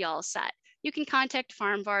probably all set. You can contact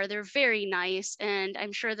PharmVar. They're very nice, and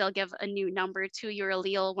I'm sure they'll give a new number to your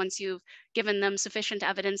allele once you've given them sufficient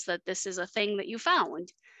evidence that this is a thing that you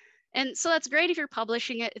found. And so that's great if you're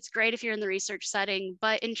publishing it. It's great if you're in the research setting,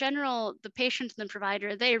 but in general, the patient and the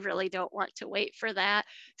provider, they really don't want to wait for that.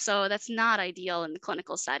 So that's not ideal in the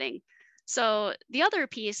clinical setting. So the other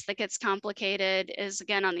piece that gets complicated is,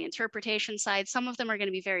 again, on the interpretation side. Some of them are going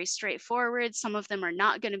to be very straightforward. Some of them are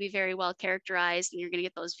not going to be very well characterized, and you're going to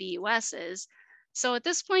get those VUSs. So at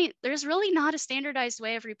this point, there's really not a standardized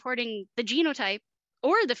way of reporting the genotype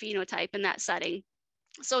or the phenotype in that setting.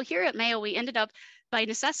 So here at Mayo, we ended up by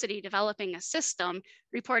necessity developing a system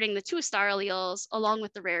reporting the 2 star alleles along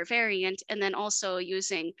with the rare variant, and then also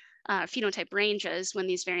using phenotype ranges when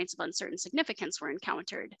these variants of uncertain significance were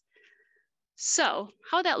encountered. So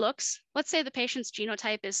how that looks, let's say the patient's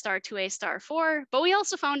genotype is star 2A star 4, but we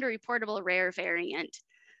also found a reportable rare variant.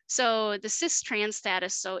 So the cis trans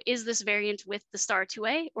status, so is this variant with the star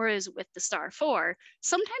 2A or is it with the star 4?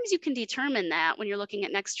 Sometimes you can determine that when you're looking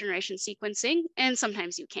at next generation sequencing, and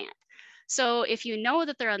sometimes you can't. So if you know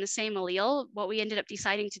that they're on the same allele, what we ended up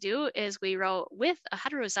deciding to do is we wrote with a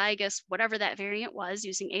heterozygous, whatever that variant was,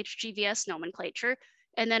 using HGVS nomenclature.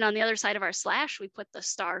 And then on the other side of our slash, we put the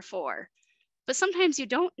star 4. But sometimes you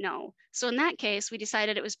don't know. So in that case, we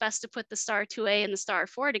decided it was best to put the star 2A and the star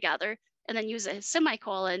 4 together and then use a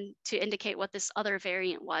semicolon to indicate what this other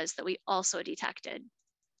variant was that we also detected.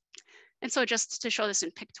 And so just to show this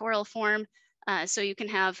in pictorial form, so you can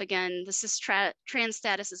have, again, the cis trans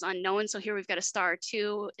status is unknown. So here we've got a star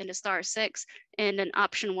 2 and a star 6, and in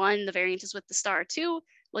option 1, the variant is with the star 2.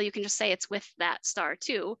 Well, you can just say it's with that star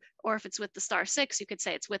 2, or if it's with the star 6, you could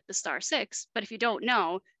say it's with the star 6. But if you don't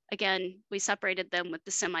know, again, we separated them with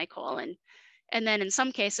the semicolon. And then in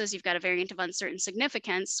some cases, you've got a variant of uncertain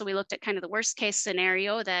significance. So we looked at kind of the worst case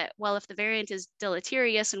scenario that, well, if the variant is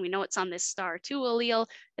deleterious and we know it's on this star 2 allele,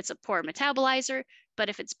 it's a poor metabolizer. But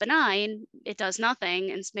if it's benign, it does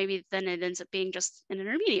nothing. And maybe then it ends up being just an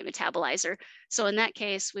intermediate metabolizer. So in that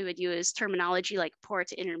case, we would use terminology like poor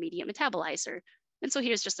to intermediate metabolizer. And so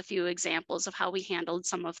here's just a few examples of how we handled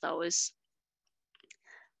some of those.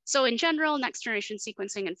 So in general, next generation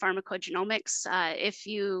sequencing and pharmacogenomics, if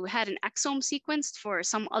you had an exome sequenced for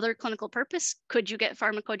some other clinical purpose, could you get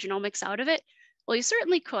pharmacogenomics out of it? Well, you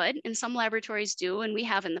certainly could, and some laboratories do, and we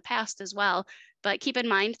have in the past as well. But keep in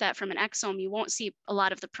mind that from an exome, you won't see a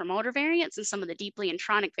lot of the promoter variants and some of the deeply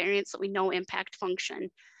intronic variants that we know impact function.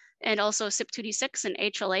 And also CYP2D6 and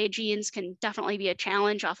HLA genes can definitely be a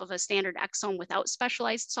challenge off of a standard exome without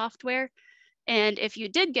specialized software. And if you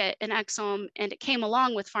did get an exome and it came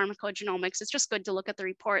along with pharmacogenomics, it's just good to look at the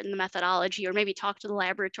report and the methodology, or maybe talk to the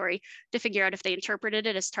laboratory to figure out if they interpreted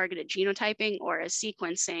it as targeted genotyping or as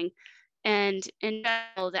sequencing. And in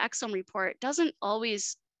general, the exome report doesn't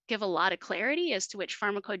always give a lot of clarity as to which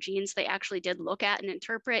pharmacogenes they actually did look at and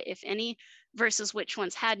interpret, if any, versus which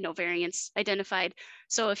ones had no variants identified.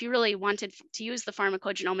 So if you really wanted to use the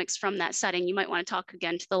pharmacogenomics from that setting, you might want to talk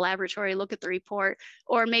again to the laboratory, look at the report,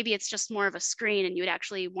 or maybe it's just more of a screen and you would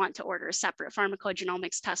actually want to order a separate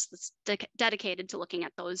pharmacogenomics test that's dedicated to looking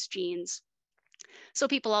at those genes. So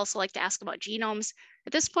people also like to ask about genomes.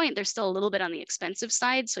 At this point, they're still a little bit on the expensive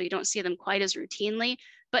side, so you don't see them quite as routinely.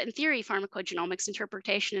 But in theory, pharmacogenomics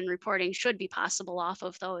interpretation and reporting should be possible off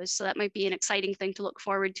of those. So that might be an exciting thing to look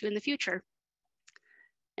forward to in the future.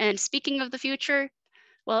 And speaking of the future,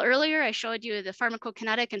 well, earlier I showed you the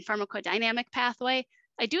pharmacokinetic and pharmacodynamic pathway.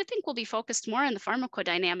 I do think we'll be focused more on the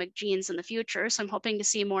pharmacodynamic genes in the future, so I'm hoping to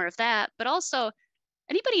see more of that. But also,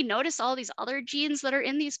 anybody notice all these other genes that are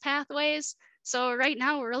in these pathways? So right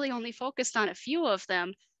now we're really only focused on a few of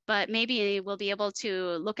them, but maybe we'll be able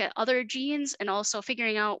to look at other genes and also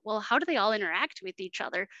figuring out, well, how do they all interact with each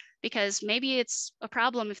other? Because maybe it's a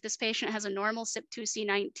problem if this patient has a normal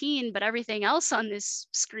CYP2C19, but everything else on this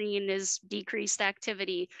screen is decreased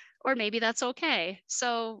activity, or maybe that's okay.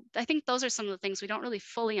 So I think those are some of the things we don't really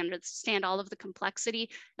fully understand all of the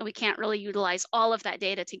complexity, and we can't really utilize all of that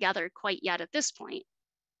data together quite yet at this point.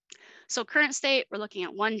 So current state, we're looking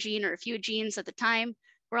at one gene or a few genes at the time.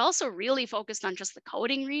 We're also really focused on just the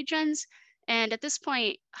coding regions. And at this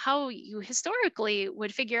point, how you historically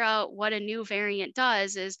would figure out what a new variant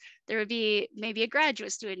does is there would be maybe a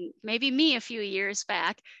graduate student, maybe me a few years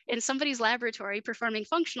back, in somebody's laboratory performing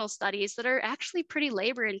functional studies that are actually pretty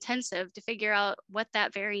labor intensive to figure out what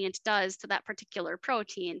that variant does to that particular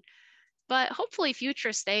protein. But hopefully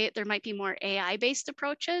future state, there might be more AI-based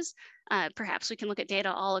approaches. Perhaps we can look at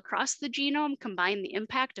data all across the genome, combine the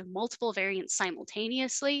impact of multiple variants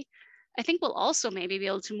simultaneously. I think we'll also maybe be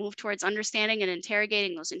able to move towards understanding and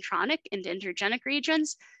interrogating those intronic and intergenic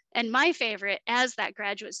regions. And my favorite, as that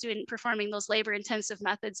graduate student performing those labor-intensive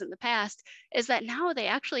methods in the past, is that now they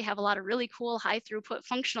actually have a lot of really cool high-throughput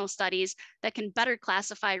functional studies that can better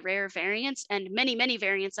classify rare variants and many, many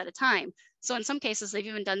variants at a time. So in some cases, they've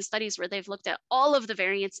even done studies where they've looked at all of the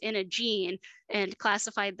variants in a gene and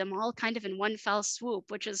classified them all kind of in one fell swoop,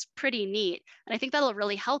 which is pretty neat. And I think that'll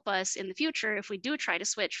really help us in the future if we do try to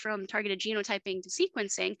switch from targeted genotyping to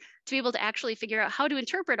sequencing to be able to actually figure out how to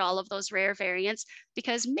interpret all of those rare variants,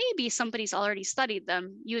 because maybe somebody's already studied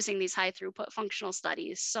them using these high throughput functional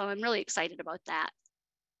studies. So I'm really excited about that.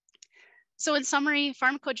 So in summary,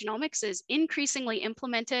 pharmacogenomics is increasingly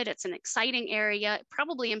implemented. It's an exciting area. It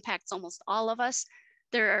probably impacts almost all of us.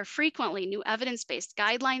 There are frequently new evidence-based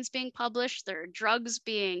guidelines being published. There are drugs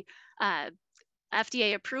being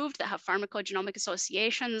FDA approved that have pharmacogenomic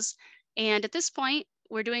associations. And at this point,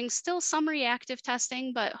 we're doing still some reactive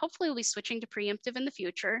testing, but hopefully we'll be switching to preemptive in the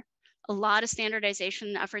future. A lot of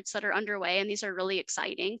standardization efforts that are underway, and these are really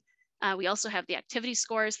exciting. We also have the activity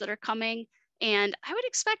scores that are coming. And I would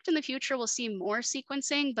expect in the future we'll see more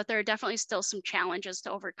sequencing, but there are definitely still some challenges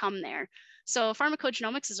to overcome there. So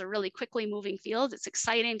pharmacogenomics is a really quickly moving field. It's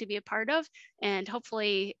exciting to be a part of. And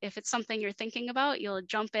hopefully, if it's something you're thinking about, you'll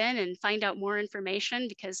jump in and find out more information,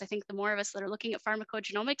 because I think the more of us that are looking at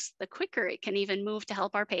pharmacogenomics, the quicker it can even move to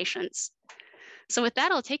help our patients. So with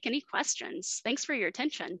that, I'll take any questions. Thanks for your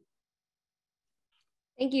attention.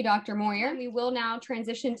 Thank you, Dr. Moyer. We will now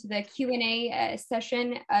transition to the Q&A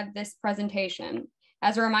session of this presentation.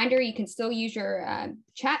 As a reminder, you can still use your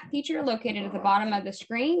chat feature located at the bottom of the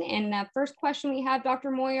screen. And the first question we have,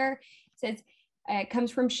 Dr. Moyer, says,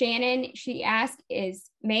 comes from Shannon. She asked,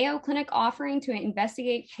 is Mayo Clinic offering to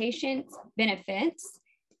investigate patients' benefits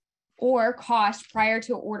or cost prior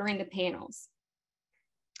to ordering the panels?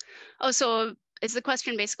 Oh, so is the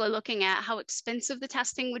question basically looking at how expensive the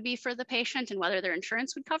testing would be for the patient and whether their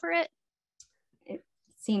insurance would cover it? It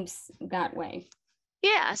seems that way.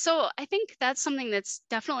 Yeah, so I think that's something that's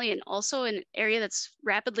definitely also an area that's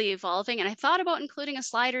rapidly evolving. And I thought about including a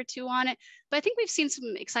slide or two on it, but I think we've seen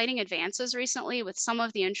some exciting advances recently with some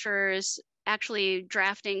of the insurers actually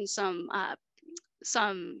drafting some,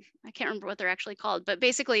 I can't remember what they're actually called, but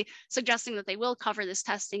basically suggesting that they will cover this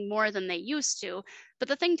testing more than they used to. But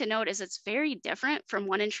the thing to note is it's very different from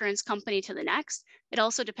one insurance company to the next. It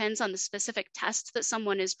also depends on the specific test that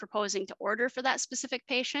someone is proposing to order for that specific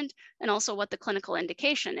patient, and also what the clinical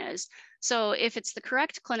indication is. So if it's the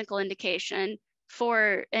correct clinical indication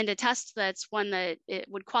and a test that's one that it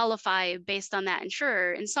would qualify based on that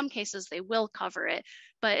insurer, in some cases they will cover it.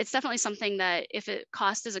 But it's definitely something that if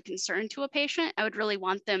cost is a concern to a patient, I would really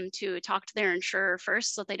want them to talk to their insurer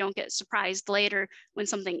first so that they don't get surprised later when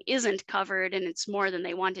something isn't covered and it's more than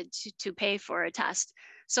they wanted to pay for a test.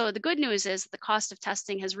 So the good news is the cost of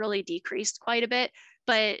testing has really decreased quite a bit,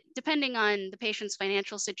 but depending on the patient's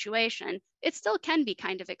financial situation, it still can be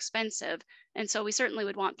kind of expensive. And so we certainly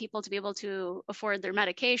would want people to be able to afford their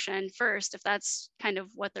medication first, if that's kind of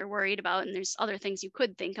what they're worried about. And there's other things you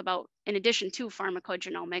could think about in addition to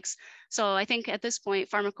pharmacogenomics. So I think at this point,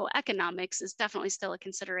 pharmacoeconomics is definitely still a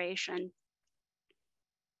consideration.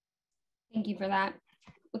 Thank you for that.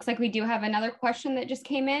 Looks like we do have another question that just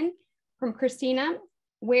came in from Christina.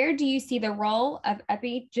 Where do you see the role of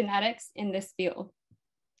epigenetics in this field?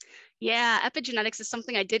 Yeah, epigenetics is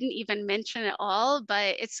something I didn't even mention at all,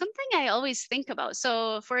 but it's something I always think about.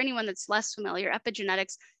 So for anyone that's less familiar,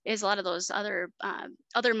 epigenetics is a lot of those other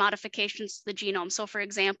modifications to the genome. So for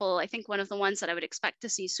example, I think one of the ones that I would expect to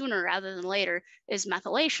see sooner rather than later is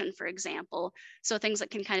methylation, for example. So things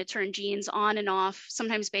that can kind of turn genes on and off,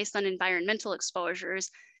 sometimes based on environmental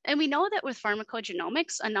exposures. And we know that with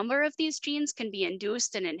pharmacogenomics, a number of these genes can be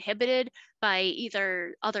induced and inhibited by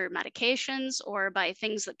either other medications or by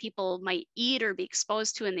things that people might eat or be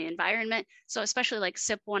exposed to in the environment. So especially like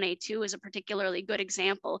CYP1A2 is a particularly good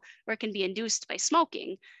example where it can be induced by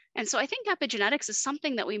smoking. And so I think epigenetics is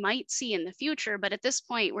something that we might see in the future, but at this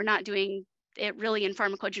point, we're not doing it really in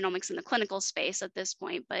pharmacogenomics in the clinical space at this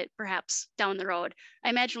point, but perhaps down the road. I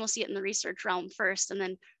imagine we'll see it in the research realm first, and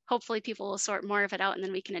then hopefully people will sort more of it out and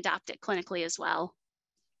then we can adopt it clinically as well.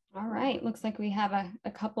 All right, looks like we have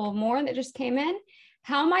a couple more that just came in.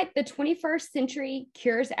 How might the 21st Century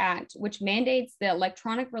Cures Act, which mandates the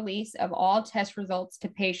electronic release of all test results to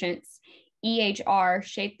patients, EHR,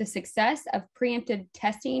 shape the success of preemptive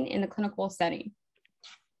testing in the clinical setting?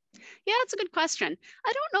 Yeah, it's a good question.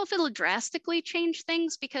 I don't know if it'll drastically change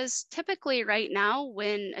things, because typically right now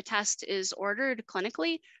when a test is ordered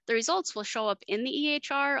clinically, the results will show up in the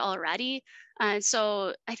EHR already.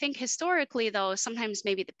 So I think historically, though, sometimes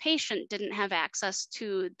maybe the patient didn't have access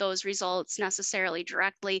to those results necessarily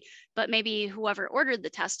directly, but maybe whoever ordered the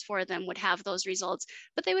test for them would have those results.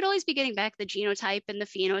 But they would always be getting back the genotype and the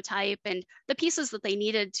phenotype and the pieces that they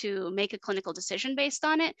needed to make a clinical decision based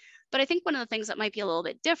on it. But I think one of the things that might be a little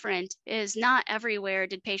bit different is not everywhere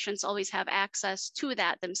did patients always have access to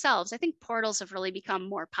that themselves. I think portals have really become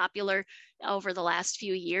more popular over the last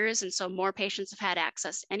few years, and so more patients have had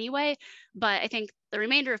access anyway. But I think the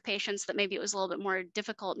remainder of patients that maybe it was a little bit more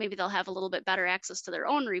difficult, maybe they'll have a little bit better access to their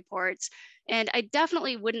own reports. And I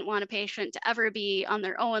definitely wouldn't want a patient to ever be on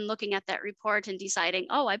their own looking at that report and deciding,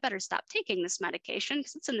 oh, I better stop taking this medication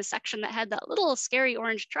because it's in the section that had that little scary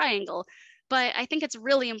orange triangle. But I think it's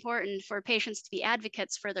really important for patients to be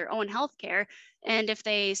advocates for their own healthcare. And if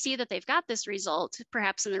they see that they've got this result,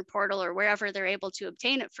 perhaps in their portal or wherever they're able to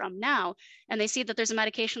obtain it from now, and they see that there's a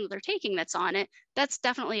medication that they're taking that's on it, that's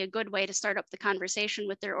definitely a good way to start up the conversation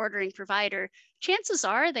with their ordering provider. Chances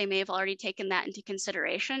are they may have already taken that into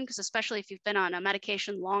consideration, because especially if you've been on a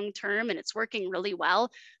medication long term and it's working really well,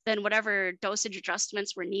 then whatever dosage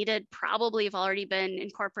adjustments were needed probably have already been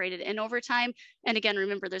incorporated in over time. And again,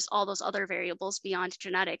 remember, there's all those other variables beyond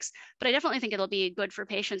genetics. But I definitely think it'll be good for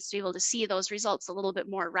patients to be able to see those results a little bit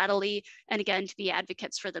more readily, and again, to be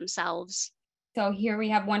advocates for themselves. So here we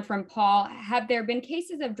have one from Paul. Have there been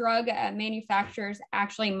cases of drug manufacturers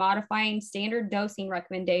actually modifying standard dosing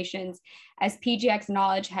recommendations as PGX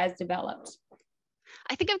knowledge has developed?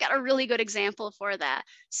 I think I've got a really good example for that.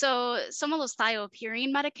 So some of those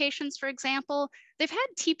thiopurine medications, for example, they've had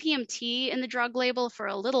TPMT in the drug label for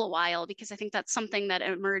a little while, because I think that's something that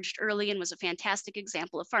emerged early and was a fantastic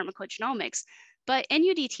example of pharmacogenomics. But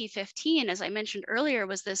NUDT15, as I mentioned earlier,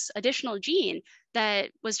 was this additional gene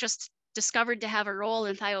that was just discovered to have a role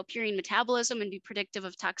in thiopurine metabolism and be predictive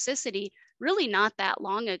of toxicity really not that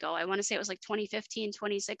long ago. I want to say it was like 2015,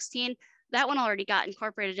 2016. That one already got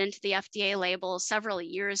incorporated into the FDA label several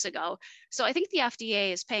years ago. So I think the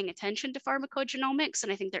FDA is paying attention to pharmacogenomics,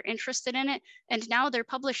 and I think they're interested in it. And now they're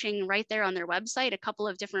publishing right there on their website a couple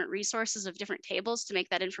of different resources of different tables to make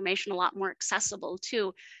that information a lot more accessible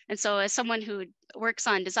too. And so as someone who works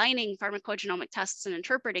on designing pharmacogenomic tests and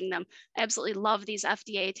interpreting them, I absolutely love these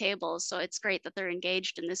FDA tables. So it's great that they're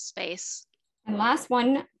engaged in this space. And last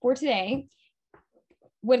one for today.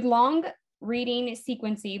 Would long reading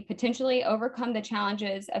sequencing potentially overcome the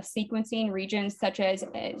challenges of sequencing regions such as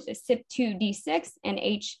CYP2D6 and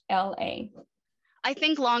HLA? I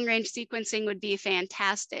think long-range sequencing would be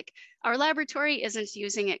fantastic. Our laboratory isn't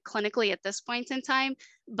using it clinically at this point in time,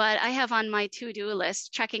 but I have on my to-do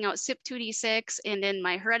list checking out CYP2D6, and in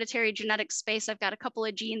my hereditary genetics space, I've got a couple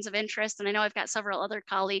of genes of interest, and I know I've got several other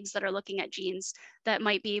colleagues that are looking at genes that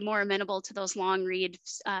might be more amenable to those long-read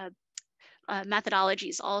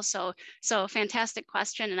methodologies also. So fantastic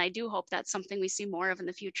question, and I do hope that's something we see more of in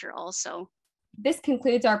the future also. This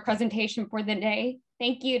concludes our presentation for the day.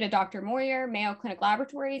 Thank you to Dr. Moyer, Mayo Clinic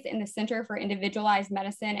Laboratories, and the Center for Individualized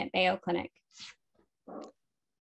Medicine at Mayo Clinic.